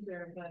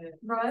procedure, but it's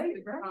right,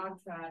 the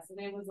contrast, and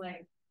it was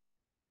like,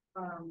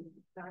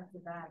 back to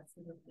back,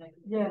 so like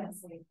yeah,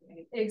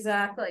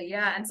 exactly,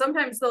 yeah. And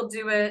sometimes they'll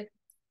do it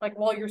like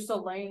while you're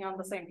still laying on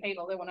the same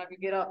table. They won't have you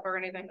get up or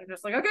anything. They're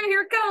just like, okay,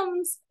 here it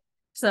comes.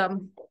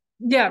 So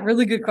yeah,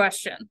 really good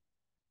question.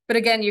 But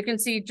again, you can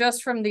see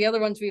just from the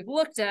other ones we've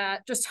looked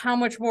at just how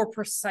much more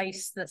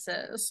precise this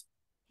is.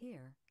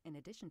 Here, in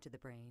addition to the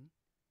brain,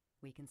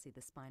 we can see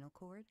the spinal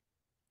cord,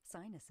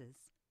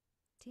 sinuses,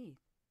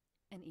 teeth,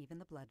 and even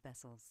the blood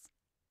vessels.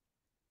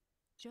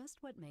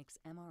 Just what makes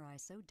MRI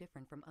so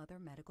different from other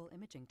medical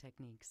imaging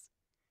techniques,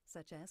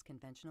 such as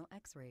conventional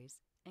X-rays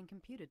and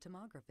computed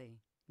tomography,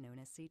 known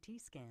as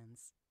CT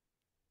scans?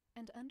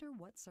 And under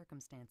what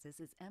circumstances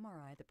is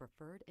MRI the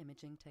preferred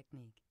imaging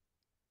technique?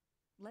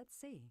 Let's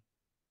see.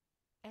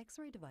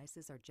 X-ray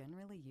devices are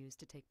generally used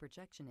to take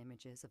projection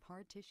images of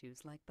hard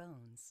tissues like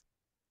bones.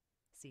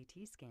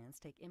 CT scans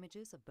take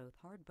images of both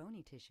hard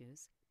bony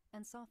tissues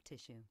and soft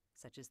tissue,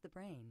 such as the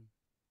brain.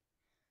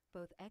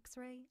 Both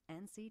X-ray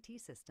and CT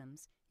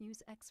systems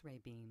use X-ray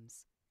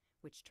beams,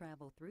 which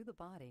travel through the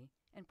body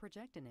and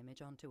project an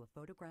image onto a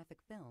photographic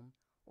film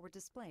or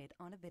displayed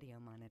on a video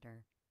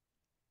monitor.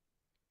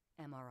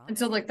 MRI. And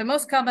so like the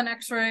most common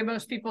X-ray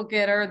most people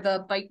get are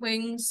the bite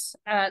wings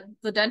at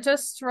the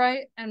dentist,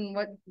 right? And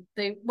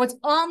what's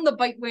on the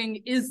bite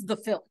wing is the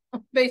film,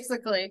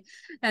 basically.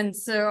 And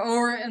so,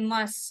 or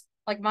unless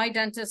like my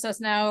dentist has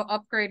now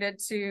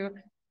upgraded to,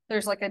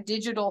 there's like a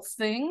digital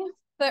thing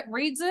that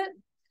reads it.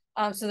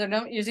 So they're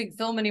not using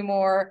film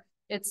anymore.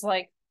 It's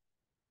like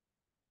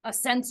a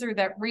sensor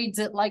that reads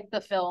it like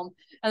the film,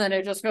 and then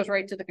it just goes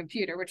right to the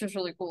computer, which is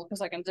really cool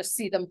because I can just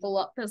see them pull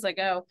up as I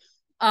go.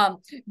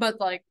 But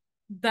like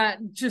that,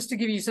 just to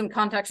give you some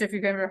context, if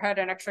you've ever had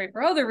an X-ray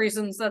for other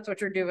reasons, that's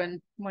what you're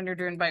doing when you're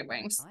doing bite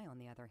wings. MRI, on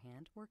the other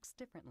hand, works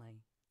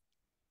differently.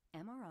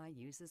 MRI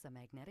uses a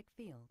magnetic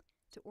field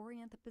to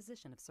orient the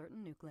position of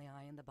certain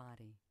nuclei in the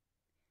body.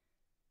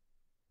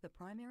 The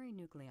primary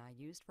nuclei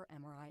used for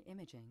MRI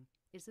imaging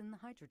is in the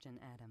hydrogen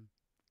atom,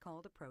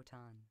 called a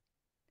proton.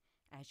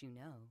 As you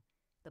know,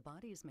 the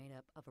body is made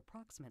up of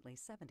approximately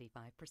 75%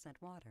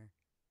 water.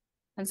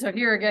 And so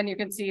here again, you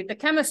can see the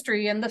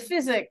chemistry and the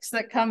physics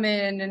that come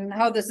in and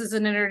how this is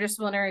an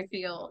interdisciplinary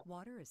field.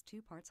 Water is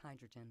 2 parts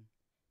hydrogen,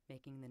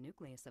 making the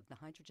nucleus of the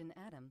hydrogen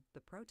atom,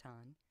 the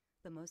proton,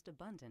 the most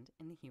abundant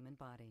in the human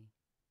body.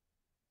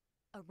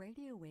 A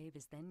radio wave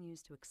is then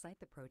used to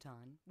excite the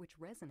proton, which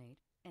resonate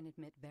and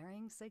emit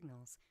varying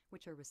signals,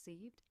 which are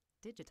received,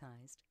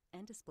 digitized,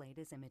 and displayed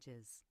as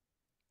images.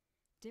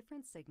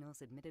 Different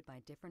signals emitted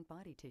by different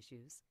body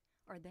tissues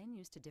are then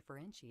used to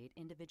differentiate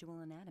individual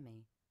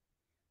anatomy.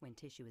 When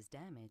tissue is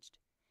damaged,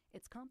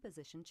 its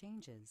composition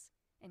changes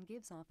and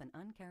gives off an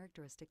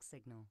uncharacteristic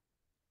signal.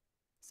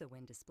 So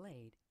when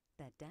displayed,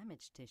 that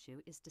damaged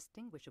tissue is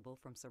distinguishable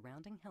from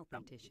surrounding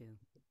healthy tissue.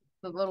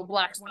 The little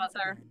black spot Once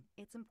there. again,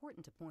 it's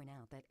important to point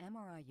out that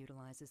MRI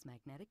utilizes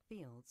magnetic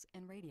fields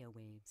and radio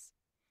waves.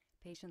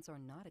 Patients are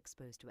not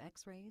exposed to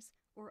X-rays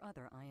or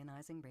other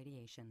ionizing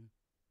radiation.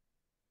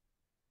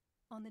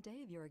 On the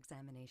day of your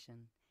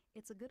examination,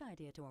 it's a good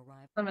idea to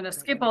arrive. I'm going to with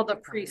skip a all the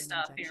color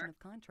pre-stuff injection here. of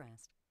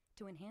contrast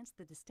to enhance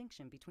the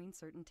distinction between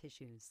certain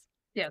tissues.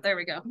 Yeah, there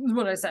we go. Is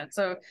what I said.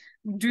 So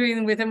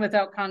doing with and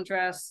without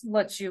contrast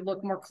lets you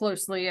look more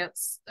closely at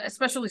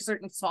especially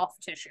certain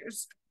soft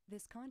tissues.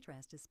 This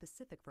contrast is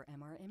specific for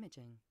MR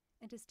imaging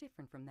and is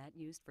different from that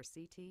used for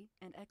CT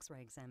and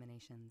X-ray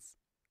examinations.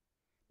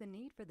 The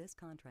need for this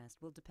contrast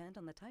will depend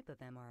on the type of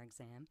MR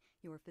exam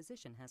your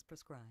physician has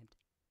prescribed.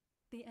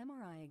 The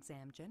MRI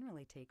exam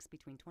generally takes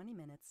between 20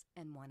 minutes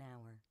and 1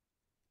 hour.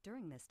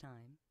 During this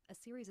time, a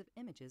series of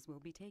images will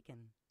be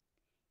taken.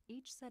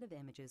 Each set of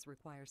images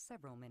requires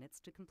several minutes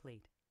to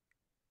complete.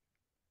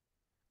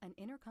 An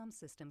intercom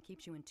system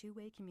keeps you in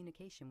two-way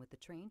communication with the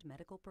trained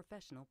medical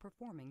professional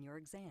performing your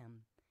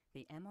exam,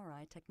 the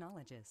MRI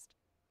technologist.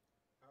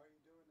 How are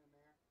you doing in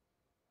there?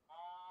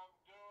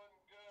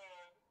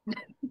 I'm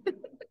doing good.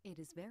 It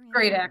is very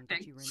Great important acting.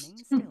 that you remain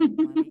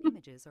still while the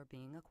images are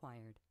being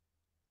acquired.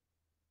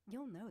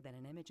 You'll know that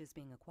an image is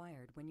being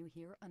acquired when you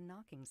hear a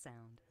knocking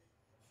sound.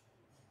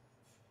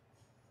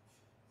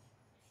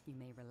 You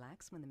may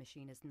relax when the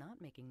machine is not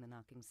making the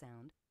knocking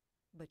sound,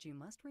 but you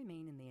must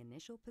remain in the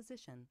initial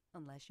position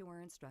unless you are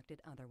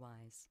instructed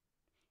otherwise.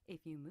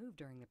 If you move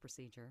during the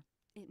procedure,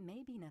 it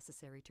may be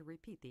necessary to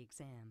repeat the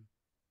exam.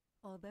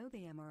 Although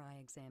the MRI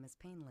exam is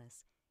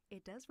painless,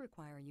 it does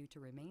require you to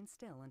remain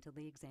still until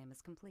the exam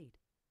is complete.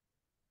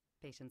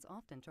 Patients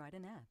often try to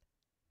nap.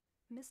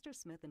 Mr.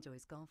 Smith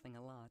enjoys golfing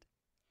a lot.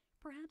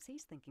 Perhaps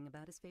he's thinking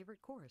about his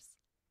favorite course,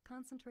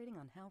 concentrating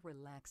on how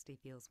relaxed he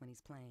feels when he's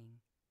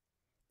playing.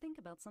 Think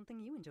about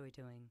something you enjoy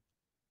doing.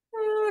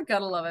 Oh,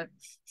 gotta love it.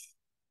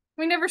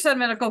 We never said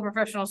medical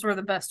professionals were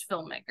the best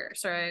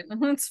filmmakers, right?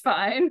 It's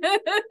fine.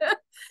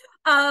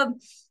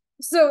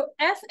 So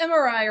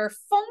fMRI or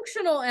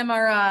functional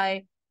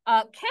MRI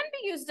can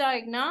be used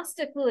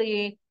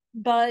diagnostically,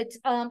 but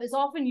is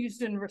often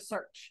used in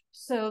research.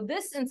 So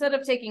this, instead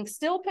of taking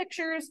still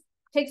pictures,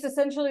 takes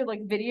essentially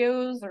like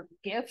videos or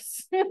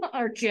GIFs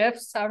or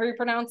GIFs, however you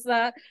pronounce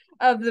that,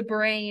 of the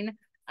brain.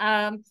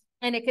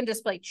 And it can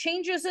display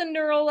changes in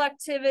neural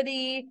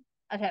activity.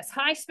 It has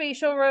high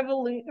spatial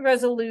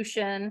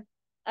resolution,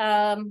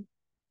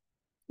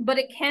 but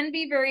it can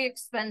be very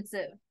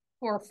expensive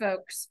for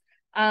folks.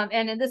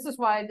 And this is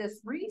why this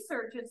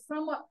research is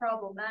somewhat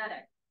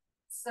problematic.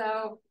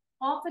 So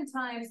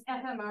oftentimes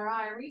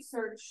fMRI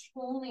research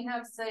will only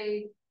have,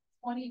 say,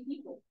 20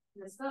 people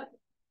in the study.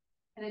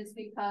 And it's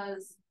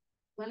because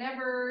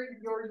whenever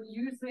you're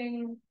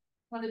using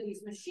one of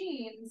these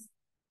machines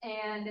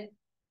and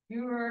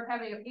you're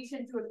having a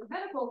patient do it for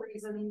medical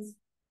reasons,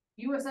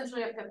 you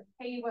essentially have to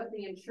pay what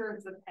the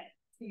insurance would pay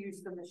to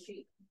use the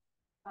machine.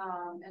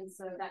 And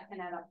so that can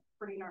add up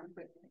pretty darn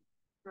quickly,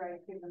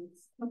 right? Given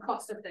the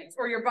cost of things.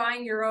 Or you're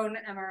buying your own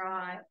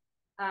MRI,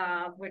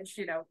 which,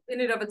 you know,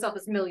 in and of itself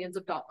is millions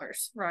of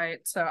dollars, right?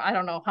 So I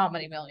don't know how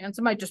many millions.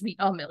 It might just be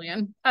 $1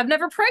 million. I've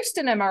never priced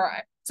an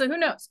MRI, so who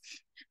knows?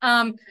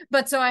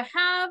 But so I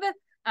have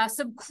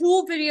some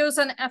cool videos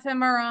on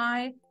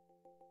fMRI.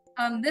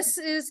 This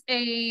is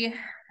a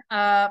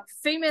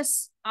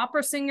famous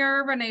opera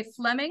singer, Renee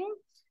Fleming.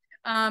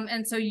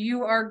 And so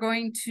you are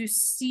going to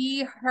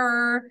see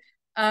her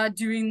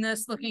doing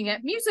this, looking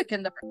at music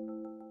in the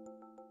brain.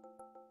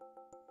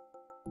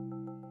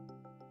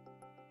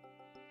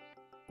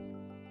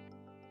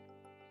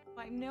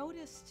 I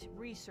noticed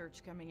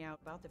research coming out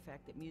about the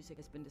fact that music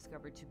has been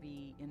discovered to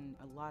be in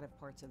a lot of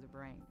parts of the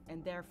brain,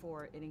 and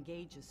therefore it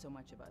engages so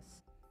much of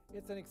us.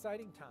 It's an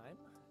exciting time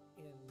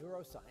in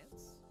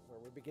neuroscience where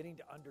we're beginning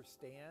to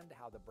understand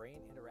how the brain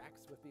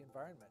interacts with the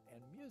environment,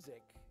 and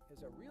music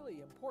is a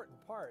really important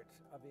part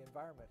of the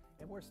environment.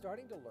 And we're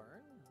starting to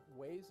learn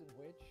ways in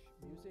which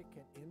music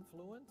can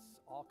influence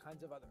all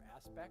kinds of other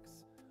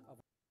aspects of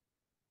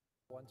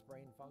one's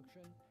brain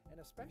function, and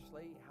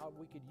especially how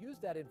we could use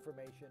that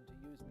information to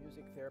use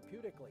music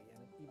therapeutically in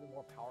an even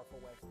more powerful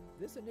way.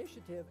 This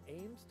initiative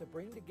aims to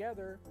bring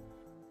together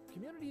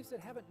communities that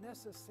haven't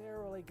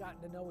necessarily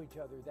gotten to know each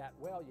other that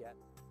well yet.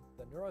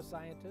 The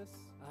neuroscientists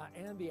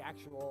and the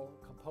actual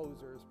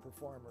composers,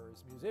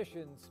 performers,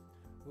 musicians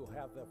who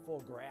have the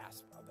full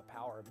grasp of the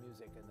power of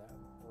music and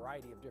the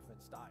variety of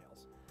different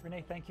styles.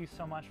 Renee, thank you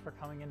so much for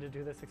coming in to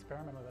do this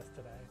experiment with us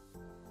today.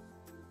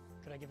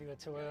 Could I give you a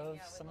tour of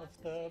some of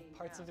the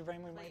parts of the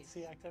brain we might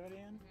see activity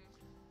in?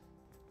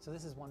 So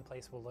this is one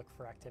place we'll look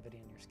for activity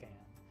in your scan.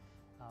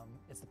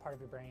 It's the part of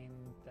your brain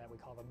that we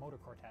call the motor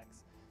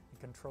cortex. It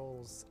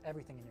controls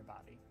everything in your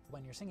body.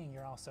 When you're singing,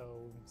 you're also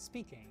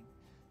speaking.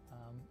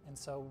 And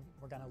so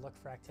we're going to look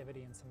for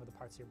activity in some of the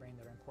parts of your brain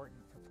that are important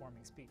for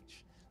forming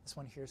speech. This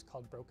one here is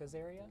called Broca's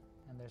area,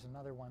 and there's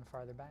another one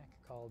farther back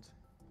called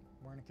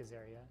Wernicke's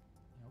area.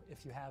 You know,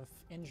 if you have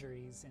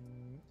injuries in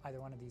either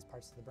one of these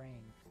parts of the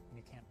brain, then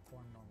you can't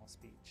form normal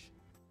speech.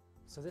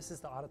 So this is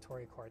the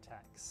auditory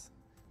cortex.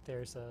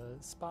 There's a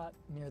spot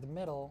near the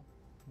middle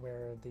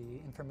where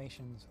the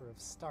information sort of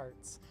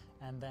starts,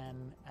 and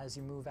then as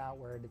you move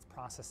outward, it's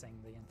processing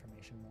the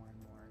information more and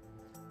more.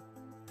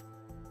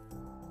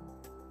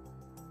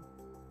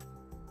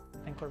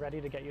 I think we're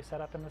ready to get you set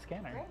up in the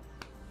scanner. Great.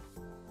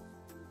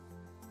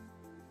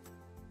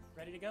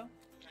 Ready to go?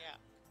 Yeah.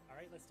 All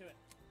right, let's do it.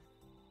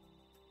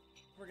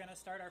 We're gonna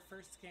start our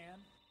first scan.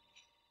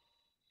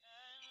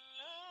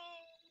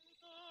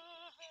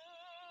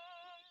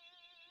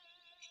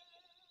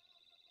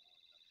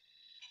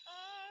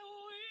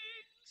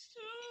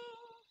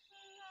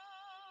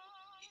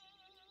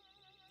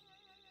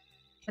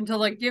 And to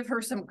like give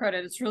her some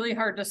credit, it's really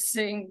hard to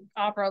sing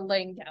opera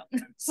laying down.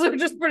 So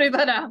just putting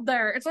that out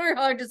there. It's very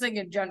hard to sing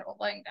in general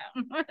laying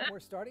down. We're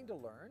starting to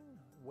learn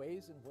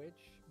ways in which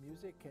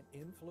music can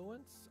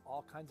influence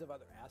all kinds of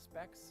other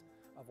aspects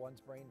of one's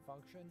brain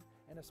function,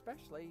 and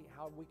especially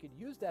how we could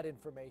use that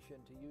information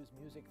to use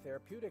music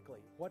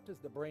therapeutically. What does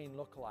the brain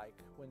look like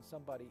when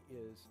somebody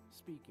is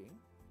speaking?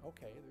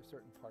 Okay, there's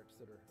certain parts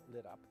that are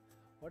lit up.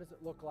 What does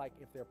it look like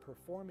if they're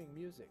performing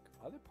music?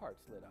 Other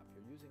parts lit up.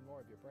 You're using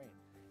more of your brain.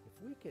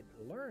 If we could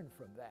learn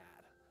from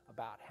that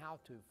about how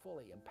to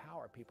fully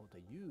empower people to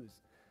use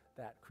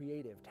that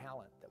creative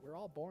talent that we're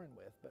all born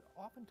with, but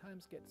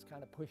oftentimes gets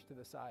kind of pushed to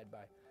the side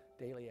by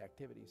daily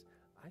activities,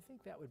 I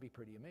think that would be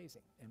pretty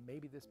amazing. And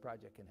maybe this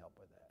project can help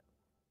with that.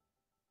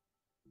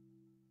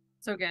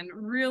 So again,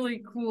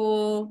 really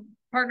cool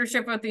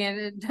partnership with the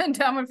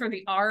Endowment for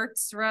the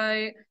Arts,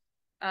 right?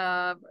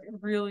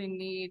 Really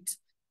neat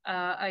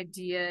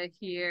idea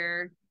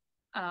here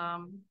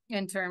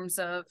in terms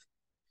of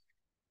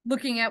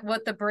looking at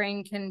what the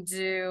brain can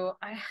do.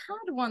 I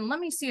had one, let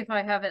me see if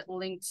I have it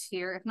linked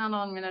here. If not,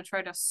 I'm going to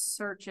try to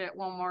search it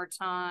one more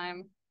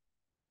time.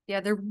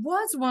 Yeah, there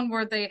was one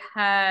where they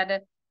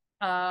had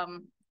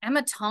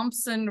Emma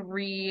Thompson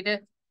read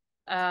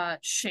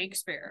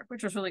Shakespeare,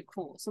 which was really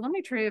cool. So let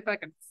me try if I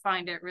can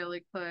find it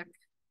really quick.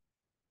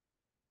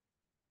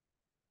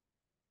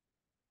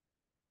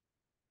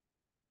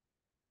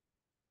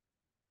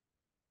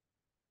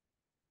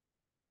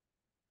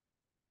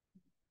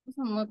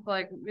 Doesn't look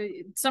like,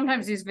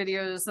 sometimes these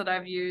videos that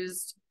I've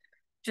used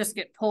just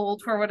get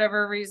pulled for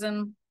whatever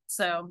reason,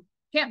 so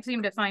can't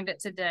seem to find it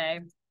today.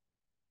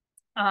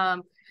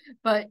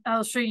 But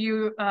I'll show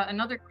you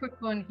another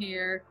quick one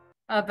here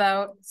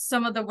about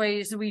some of the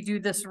ways we do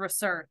this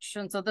research.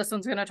 And so this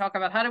one's going to talk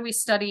about how do we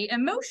study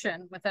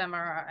emotion with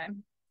MRI.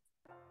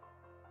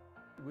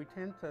 We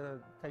tend to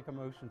take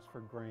emotions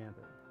for granted.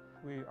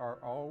 We are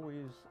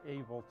always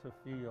able to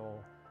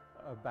feel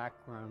a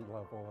background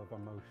level of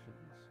emotions,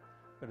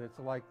 but it's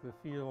like the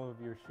feel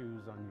of your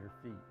shoes on your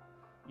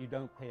feet. You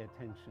don't pay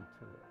attention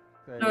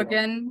to it. So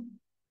again,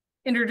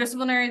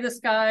 interdisciplinary, this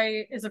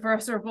guy is a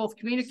professor of both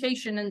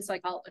communication and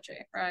psychology,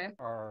 right?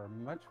 Are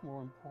much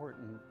more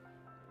important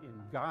in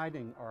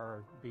guiding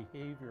our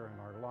behavior and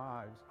our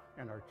lives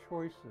and our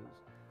choices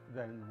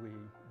than we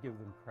give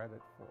them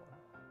credit for.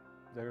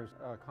 There's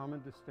a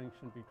common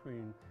distinction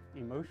between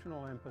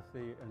emotional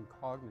empathy and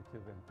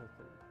cognitive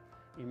empathy.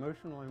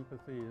 Emotional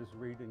empathy is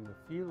reading the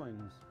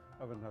feelings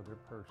of another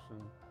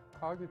person.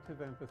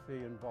 Cognitive empathy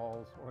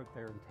involves what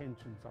their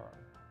intentions are.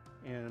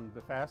 And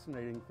the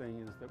fascinating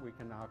thing is that we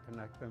can now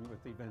connect them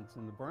with events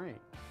in the brain.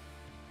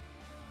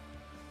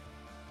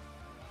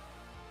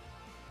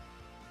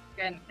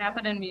 Again,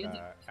 happen in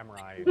music.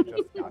 MRI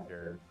just got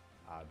here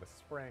this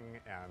spring,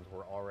 and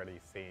we're already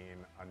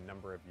seeing a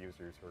number of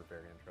users who are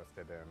very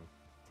interested in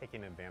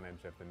taking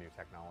advantage of the new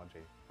technology.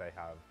 They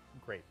have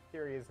great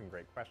theories and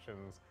great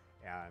questions,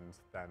 and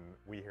then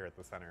we here at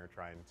the center are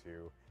trying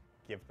to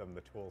give them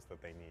the tools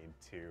that they need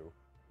to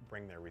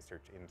bring their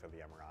research into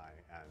the MRI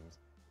and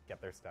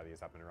get their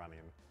studies up and running.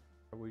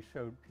 We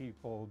showed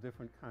people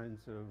different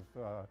kinds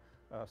of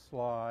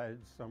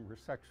slides. Some were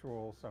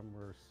sexual, some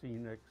were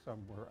scenic,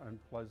 some were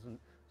unpleasant,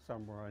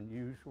 some were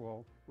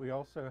unusual. We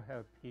also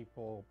have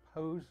people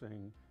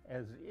posing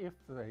as if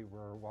they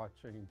were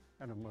watching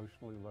an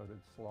emotionally loaded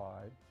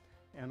slide,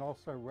 and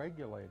also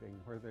regulating,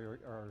 where they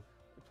are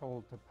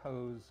told to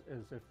pose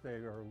as if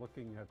they are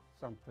looking at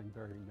something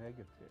very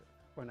negative,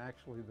 when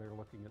actually they're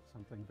looking at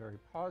something very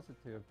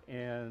positive.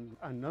 And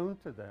unknown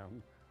to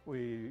them,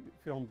 we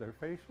filmed their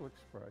facial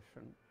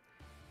expression,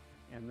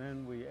 and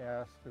then we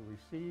asked the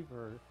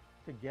receiver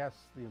to guess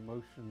the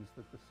emotions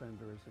that the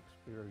sender is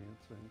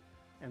experiencing.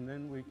 And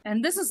then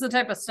and this is the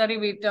type of study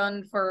we've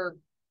done for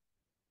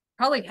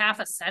probably half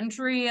a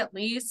century at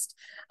least,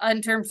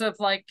 in terms of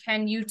like,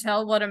 can you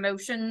tell what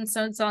emotions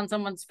it's on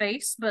someone's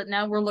face? But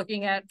now we're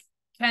looking at,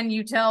 can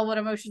you tell what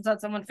emotions on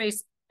someone's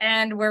face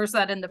and where's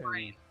that in the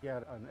brain?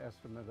 Get an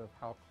estimate of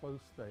how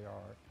close they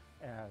are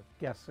at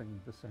guessing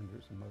the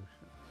sender's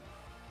emotion.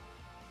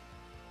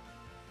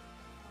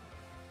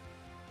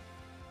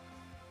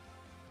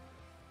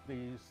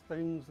 These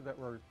things that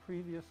were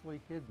previously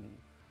hidden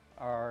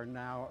are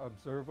now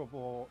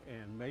observable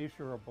and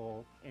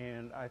measurable,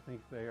 and I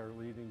think they are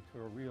leading to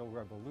a real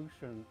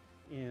revolution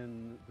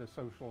in the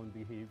social and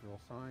behavioral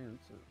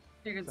sciences.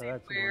 You can see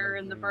where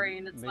in the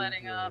brain it's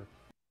lighting up.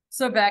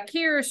 So back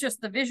here is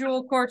just the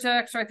visual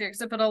cortex, right, the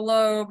occipital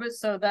lobe,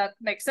 so that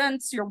makes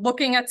sense. You're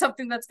looking at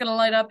something that's going to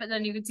light up, and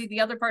then you can see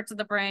the other parts of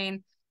the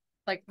brain.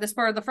 Like this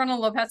part of the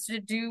frontal lobe has to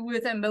do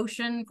with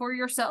emotion for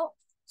yourself.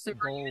 So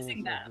we're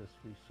using that. The goals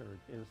of this research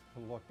is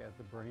to look at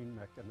the brain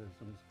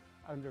mechanisms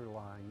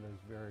underlying those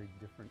very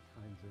different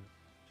kinds of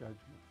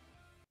judgments.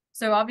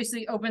 So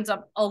obviously opens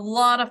up a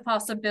lot of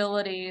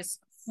possibilities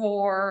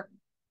for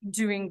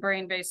doing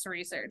brain-based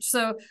research.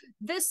 So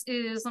this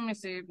is, let me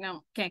see,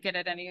 no, can't get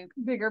it any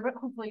bigger, but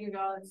hopefully you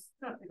guys,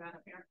 not too bad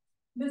up here.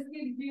 This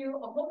gives you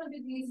a whole bunch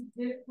of these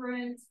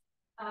different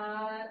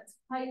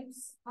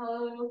types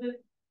of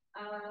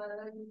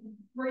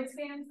brain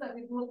scans that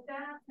we've looked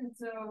at. And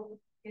so,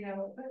 you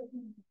know,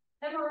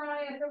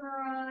 MRI,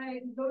 fMRI,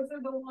 those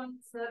are the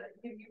ones that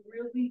give you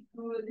really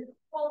good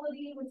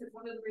quality, which is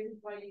one of the reasons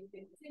why you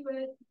can do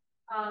it.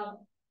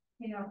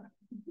 You know,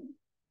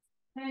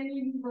 can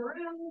you move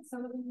around?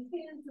 Some of them you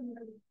can, some of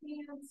them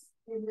you can't.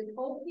 Is it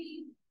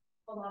bulky?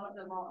 A lot of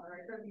them are,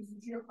 right? Or these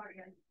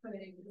geocardiac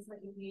things that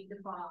you need to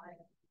buy.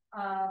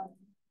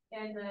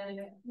 And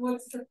then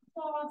what's the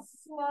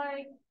cost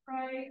like,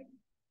 right?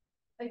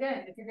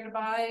 Again, if you're going to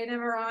buy an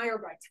MRI or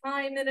buy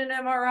time in an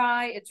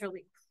MRI, it's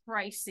really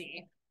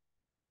pricey.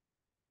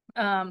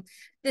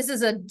 This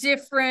is a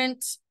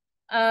different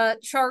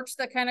chart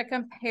that kind of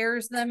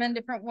compares them in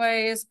different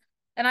ways.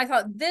 And I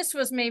thought this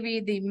was maybe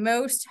the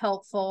most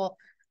helpful.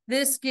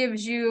 This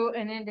gives you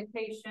an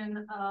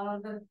indication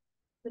of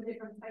the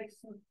different types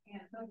of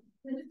cancer.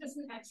 This is just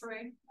an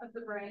x-ray of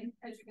the brain.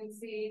 As you can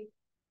see,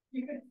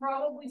 you could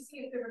probably see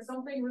if there was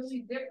something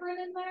really different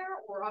in there,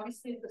 or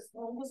obviously if the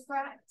skull was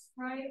cracked,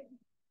 right?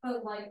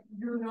 But like,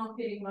 you're not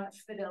getting much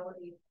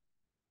fidelity.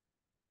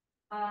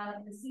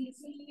 The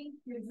CT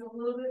gives you a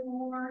little bit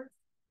more.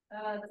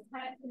 The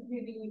PET is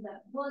giving you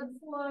that blood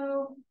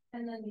flow,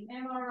 and then the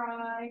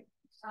MRI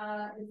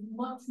is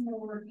much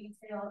more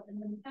detailed.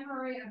 And then the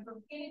MRI, I'm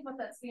forgetting what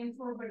that stands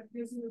for, but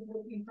this is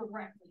looking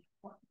directly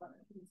at blood flow.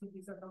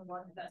 These are the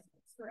blood vessels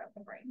throughout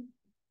the brain.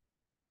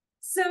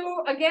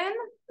 So again,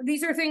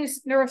 these are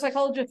things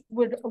neuropsychologists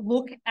would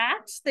look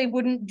at. They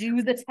wouldn't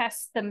do the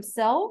tests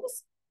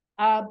themselves.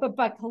 But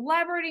by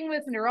collaborating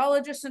with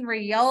neurologists and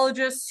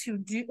radiologists who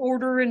do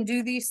order and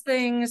do these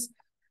things,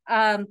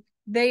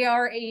 they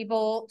are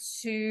able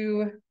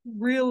to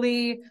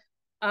really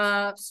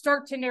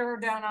start to narrow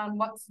down on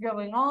what's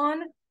going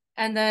on.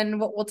 And then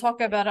what we'll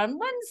talk about on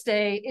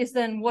Wednesday is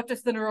then what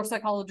does the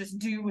neuropsychologist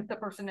do with the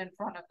person in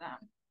front of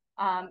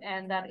them?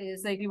 And that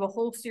is they do a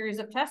whole series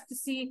of tests to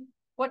see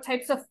what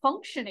types of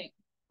functioning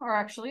are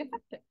actually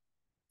affected.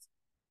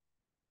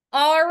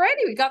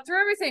 Alrighty, we got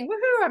through everything.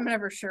 Woohoo! I'm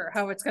never sure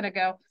how it's gonna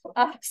go.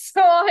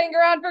 So I'll hang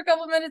around for a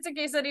couple minutes in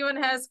case anyone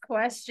has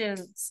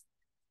questions.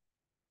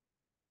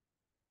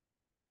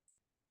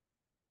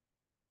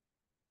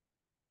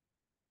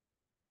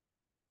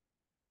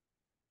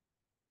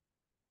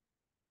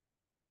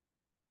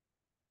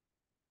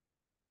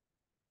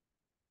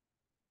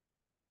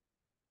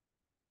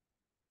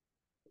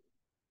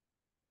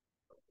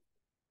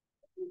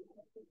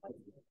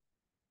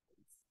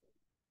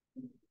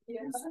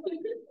 Yes.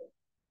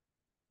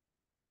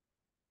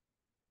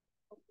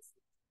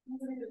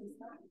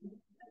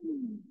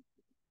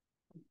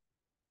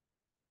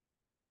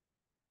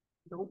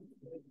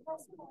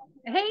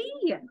 Hey,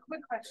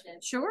 Quick question.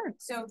 Sure.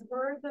 So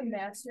for the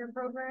master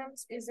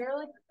programs, is there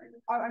like,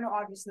 I know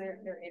obviously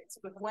there is,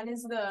 but when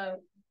is the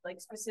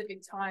like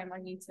specific time I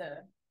need to?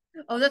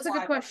 Oh, that's a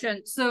good apply?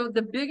 question. So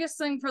the biggest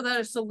thing for that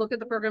is to look at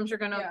the programs you're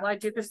going to apply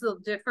to because they'll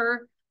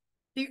differ.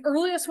 The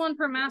earliest one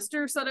for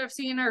masters that I've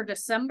seen are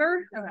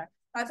December. Okay.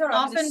 I thought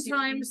I was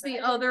Oftentimes the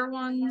other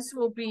ones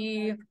will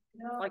be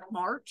like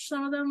March.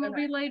 Some of them will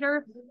be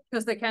later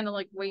because they kind of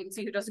like wait and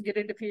see who doesn't get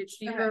into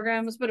PhD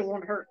programs, but it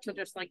won't hurt to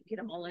just like get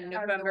them all in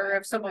November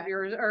if some of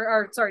yours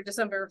or sorry,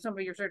 December if some of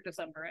yours are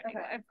December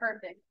anyway. Okay,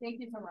 perfect. Thank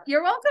you so much.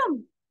 You're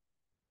welcome.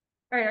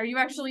 All right, are you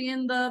actually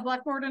in the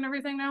Blackboard and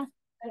everything now?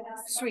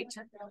 Sweet. Is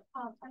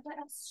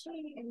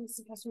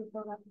supposed to be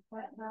filled out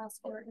before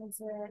class or is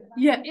it?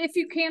 Yeah, if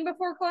you can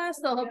before class,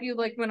 they'll help you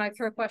like when I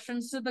throw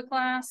questions to the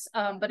class.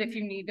 But if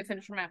you need to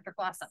finish them after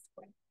class, that's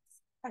fine.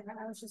 Okay,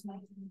 I was just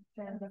making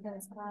sure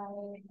because I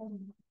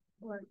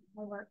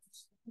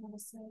worked, I'm gonna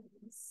say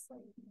it's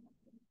like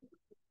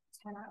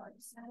 10 hours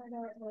Saturday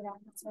or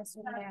that's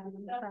yesterday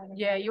and Friday.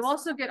 Yeah, you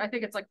also get, I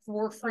think it's like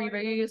 4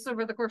 freebies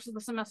over the course of the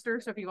semester.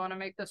 So if you want to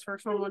make this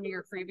first one of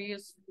your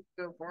freebies,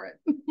 go for it.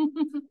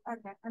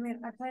 Okay, I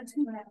mean, I plan to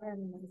put it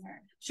in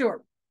there.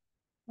 Sure.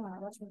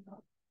 What's your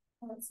thought?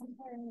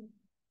 Sometimes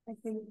I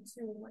think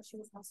too what she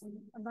was asking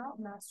about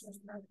master's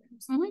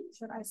programs.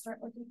 Should I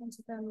start looking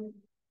into them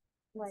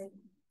like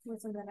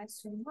within the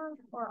next 2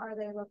 months, or are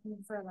they looking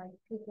for like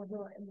people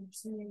who are in their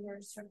senior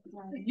years?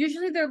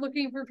 Usually they're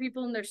looking for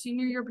people in their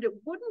senior year, but it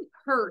wouldn't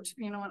hurt.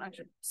 You know what? I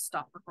should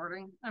stop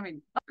recording. I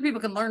mean, other people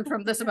can learn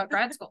from this about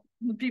grad school.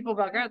 People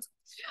about grad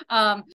school.